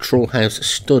Hurdle. It's the Trollhouse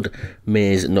Stud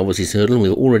Mares Novices Hurdle, and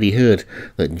we've already heard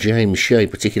that James Shea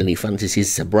particularly fancies his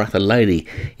Sabratha Lady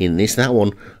in this. That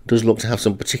one does look to have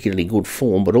some particularly good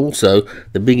form, but also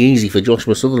the Big Easy for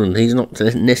Joshua Sutherland. He's not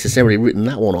necessarily written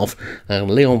that one off,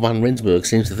 and Leon van Rensburg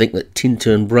seems to think that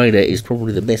Tintern Breda is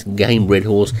probably the best game-bred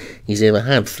horse he's ever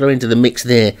had. Throw into the mix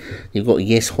there, you've got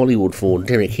Yes Hollywood for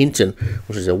Derek Hinton,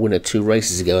 which is a winner 2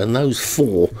 races ago, and those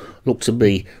 4 look to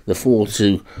be the 4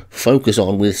 to focus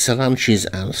on, with Solanches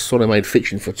and Solomade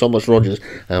Fiction for Thomas Rogers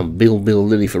and Bill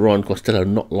Lilly for Ryan Costello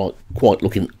not quite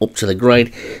looking up to the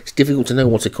grade. It's difficult to know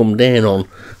what to come down on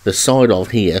the side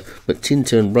of here, but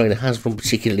Tintern Breda has run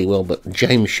particularly well, but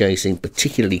James Shea seemed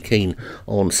particularly keen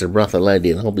on Sabratha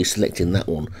Lady, and I'll be selecting that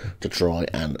one to try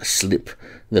and slip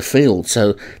the field.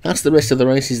 So that's the rest of the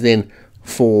races then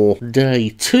for day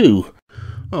 2.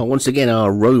 Oh, once again,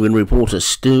 our roving reporter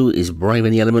Stu is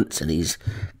braving the elements, and he's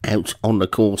out on the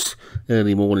course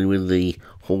early morning with the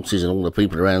horses and all the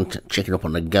people around, checking up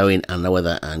on the going and the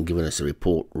weather and giving us a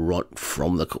report right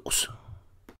from the course.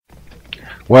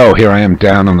 Well, here I am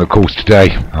down on the course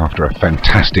today after a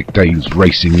fantastic day's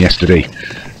racing yesterday.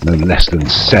 No less than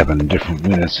 7 different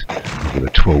winners for the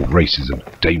 12 races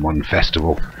of Day 1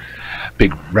 Festival.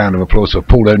 big round of applause for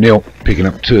Paul O'Neill, picking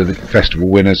up 2 of the festival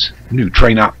winners. New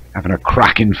trainer, having a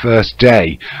cracking first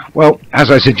day. Well,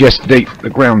 as I said yesterday, the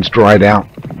ground's dried out.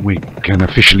 We can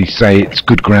officially say it's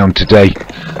good ground today.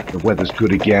 The weather's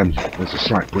good again. There's a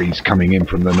slight breeze coming in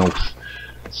from the north.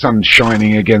 Sun's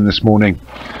shining again this morning.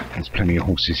 There's plenty of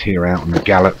horses here out on the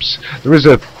gallops. There is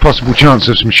a possible chance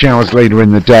of some showers later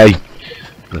in the day,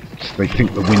 but they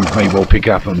think the wind may well pick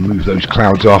up and move those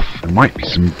clouds off. There might be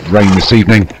some rain this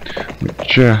evening,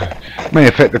 which may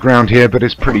affect the ground here, but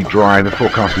it's pretty dry. The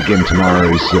forecast again tomorrow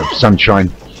is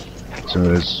sunshine.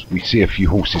 So as we see a few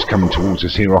horses coming towards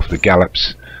us here off the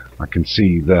gallops, I can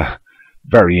see the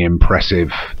very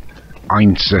impressive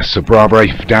Ainsa Sabrabre,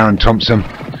 Darren Thompson,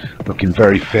 looking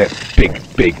very fit.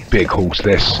 Big horse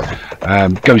this.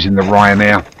 Goes in the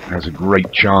Ryanair, has a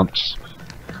great chance.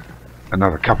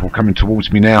 Another couple coming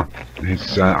towards me now.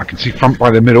 I can see front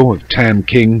by the middle of Tam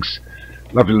Kings.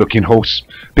 Lovely looking horse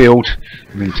build.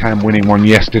 I mean, Tam winning one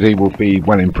yesterday will be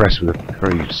well impressed with a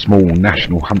very small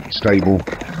national hunt stable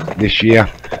this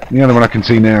year. And the other one I can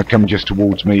see now coming just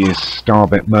towards me is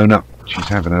Starbet Mona. She's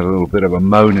having a little bit of a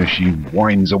moan as she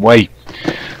winds away.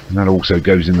 And that also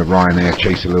goes in the Ryanair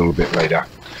chase a little bit later.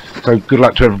 So good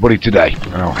luck to everybody today,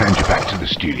 and I'll hand you back to the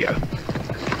studio.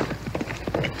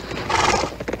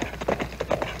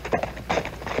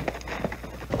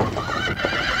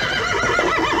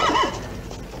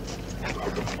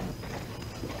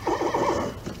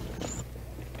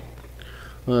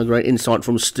 Great insight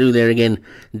from Stu there again,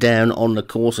 down on the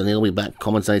course, and he'll be back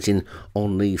commentating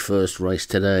on the first race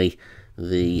today,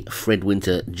 the Fred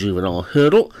Winter Juvenile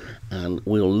Hurdle. And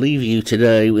we'll leave you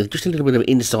today with just a little bit of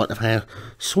insight of how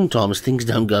sometimes things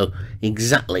don't go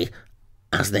exactly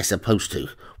as they're supposed to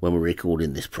when we're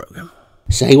recording this programme.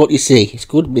 Say what you see. It's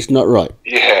good, but it's not right.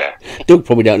 Yeah. Doug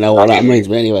probably don't know what that means,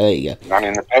 but anyway, there you go. None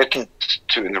in the bed,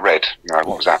 2 in the red. No,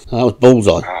 what was that? That was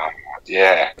bullseye.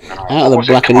 Yeah. Out of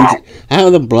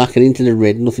the black and into the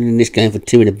red. Nothing in this game for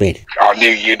 2 in a bed. I knew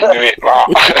you'd do it,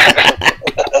 Mark.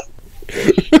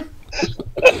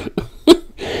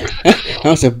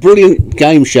 That's a brilliant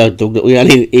game show, Doug, that we had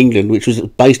in England, which was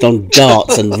based on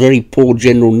darts and very poor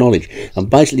general knowledge. And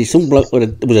basically, some bloke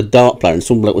was a dart player, and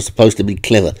some bloke was supposed to be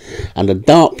clever. And the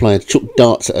dart player chucked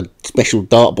darts at a special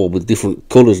dartboard with different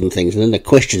colours and things, and then the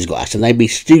questions got asked, and they'd be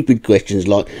stupid questions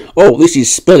like, "Oh, this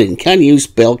is spelling. Can you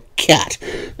spell cat?"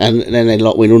 And then they'd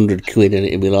like win £100, and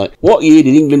it'd be like, "What year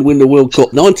did England win the World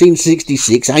Cup?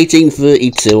 1966,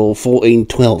 1832, or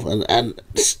 1412?" And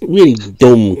really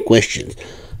dumb questions.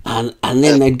 And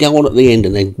then they'd go on at the end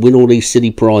and they'd win all these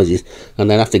silly prizes, and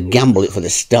they'd have to gamble it for the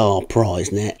star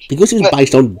prize. Now, because it was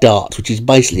based on darts, which is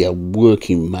basically a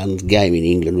working man's game in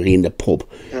England, really, in the pub,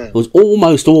 there was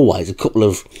almost always a couple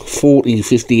of 40,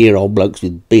 50-year-old blokes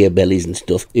with beer bellies and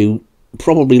stuff who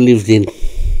probably lived in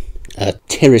a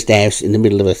terraced house in the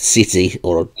middle of a city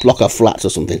or a block of flats or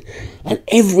something, and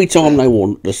every time they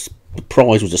won, the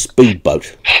prize was a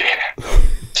speedboat.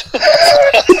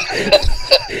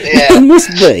 There must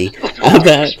be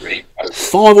about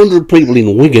 500 people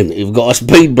in Wigan who've got a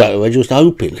speedboat who are just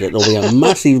hoping that there'll be a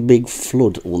massive big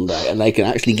flood one day and they can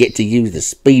actually get to use the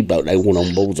speedboat they won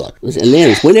on Bullseye. It was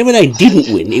hilarious. Whenever they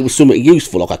didn't win, it was something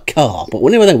useful like a car, but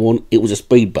whenever they won, it was a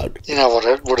speedboat. You know what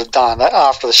it would have done?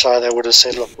 After the show, they would have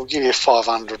said, "Look, we'll give you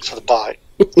 500 for the boat.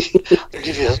 We'll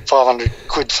give you 500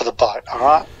 quid for the boat, all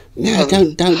right?" No,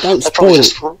 don't spoil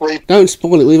it. Don't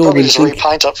spoil it. We've all been thinking.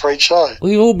 Repaint up for each show.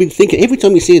 We've all been thinking. Every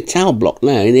time you see a tower block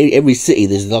now in every city,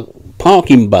 there's like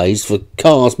parking bays for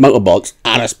cars, motorbikes,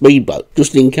 and a speedboat,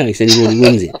 just in case anybody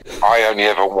wins it. I only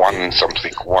ever won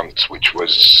something once, which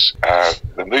was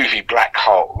the movie Black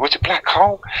Hole. Was it Black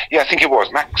Hole? Yeah, I think it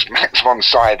was. Max von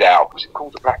Sydow. Was it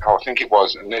called the Black Hole? I think it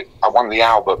was. And I won the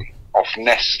album of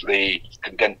Nestle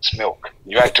condensed milk.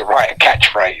 You had to write a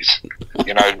catchphrase,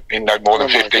 in no more than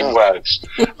 15 words.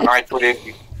 And I put in,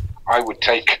 I would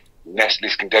take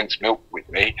Nestle's condensed milk with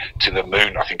me to the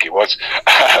moon, I think it was,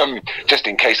 just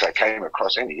in case I came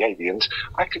across any aliens.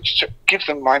 I could give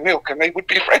them my milk and they would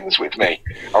be friends with me.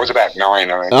 I was about 9,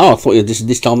 I think. Oh, I thought you were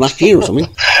this time last year or something.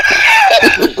 No,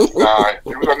 it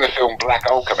was when the film Black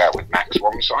Hole came out with Max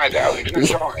von Sydow. He was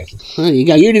died. There you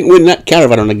go. You didn't win that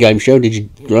caravan on the game show, did you,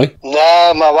 Ray?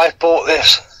 No, my wife bought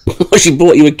this. She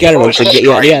bought you a caravan to get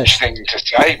you out of the house. Thing to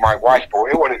say. My wife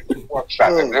bought it. What's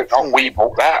that? Not we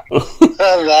bought that.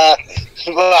 Well,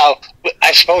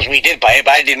 I suppose we did buy it,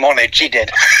 but I didn't want it. She did.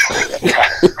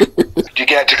 Did you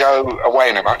get to go away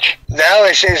in it much? No,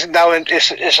 it's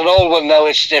an old one now.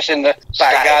 It's just in the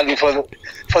back garden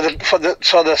for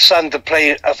the son to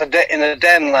play in the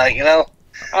den, like,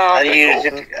 Oh, and he okay,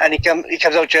 uses it, and he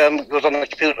comes out here and goes on the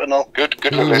computer and all. Good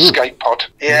little escape pod.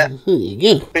 Yeah. There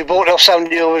you go. We bought off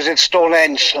somebody who was in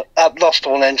Stonehenge, not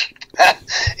Stonehenge,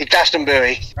 in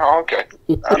Glastonbury. Oh, okay.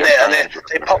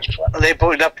 And they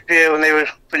brought it up here when they were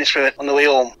finished with it on the way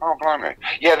home. Oh, blimey.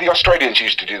 Yeah, the Australians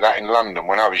used to do that in London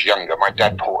when I was younger. My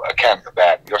dad bought a camper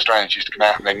there. The Australians used to come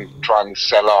out and then try and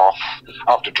sell off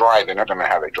after driving. I don't know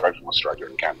how they drove from Australia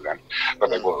in camper then, but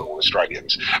they were all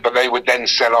Australians. But they would then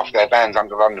sell off their vans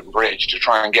under London Bridge to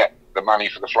try and get the money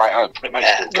for the flight home. It may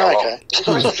still go on.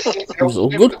 That was all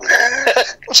good.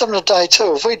 What's happened to day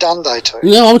two? Have we done day two?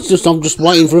 No, I'm just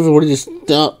waiting for everybody to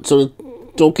start sort of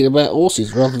talking about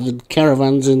horses rather than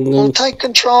caravans and. Well, take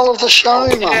control of the show,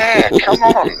 mate. Yeah, come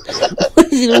on.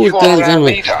 It always You are down, our isn't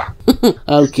it? leader.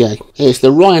 Okay, it's the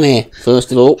Ryanair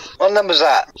first of all. What number's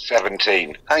that?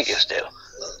 17. Thank you, Stu.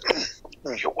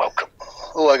 You're welcome.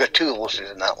 Oh, I got 2 horses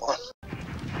in that one.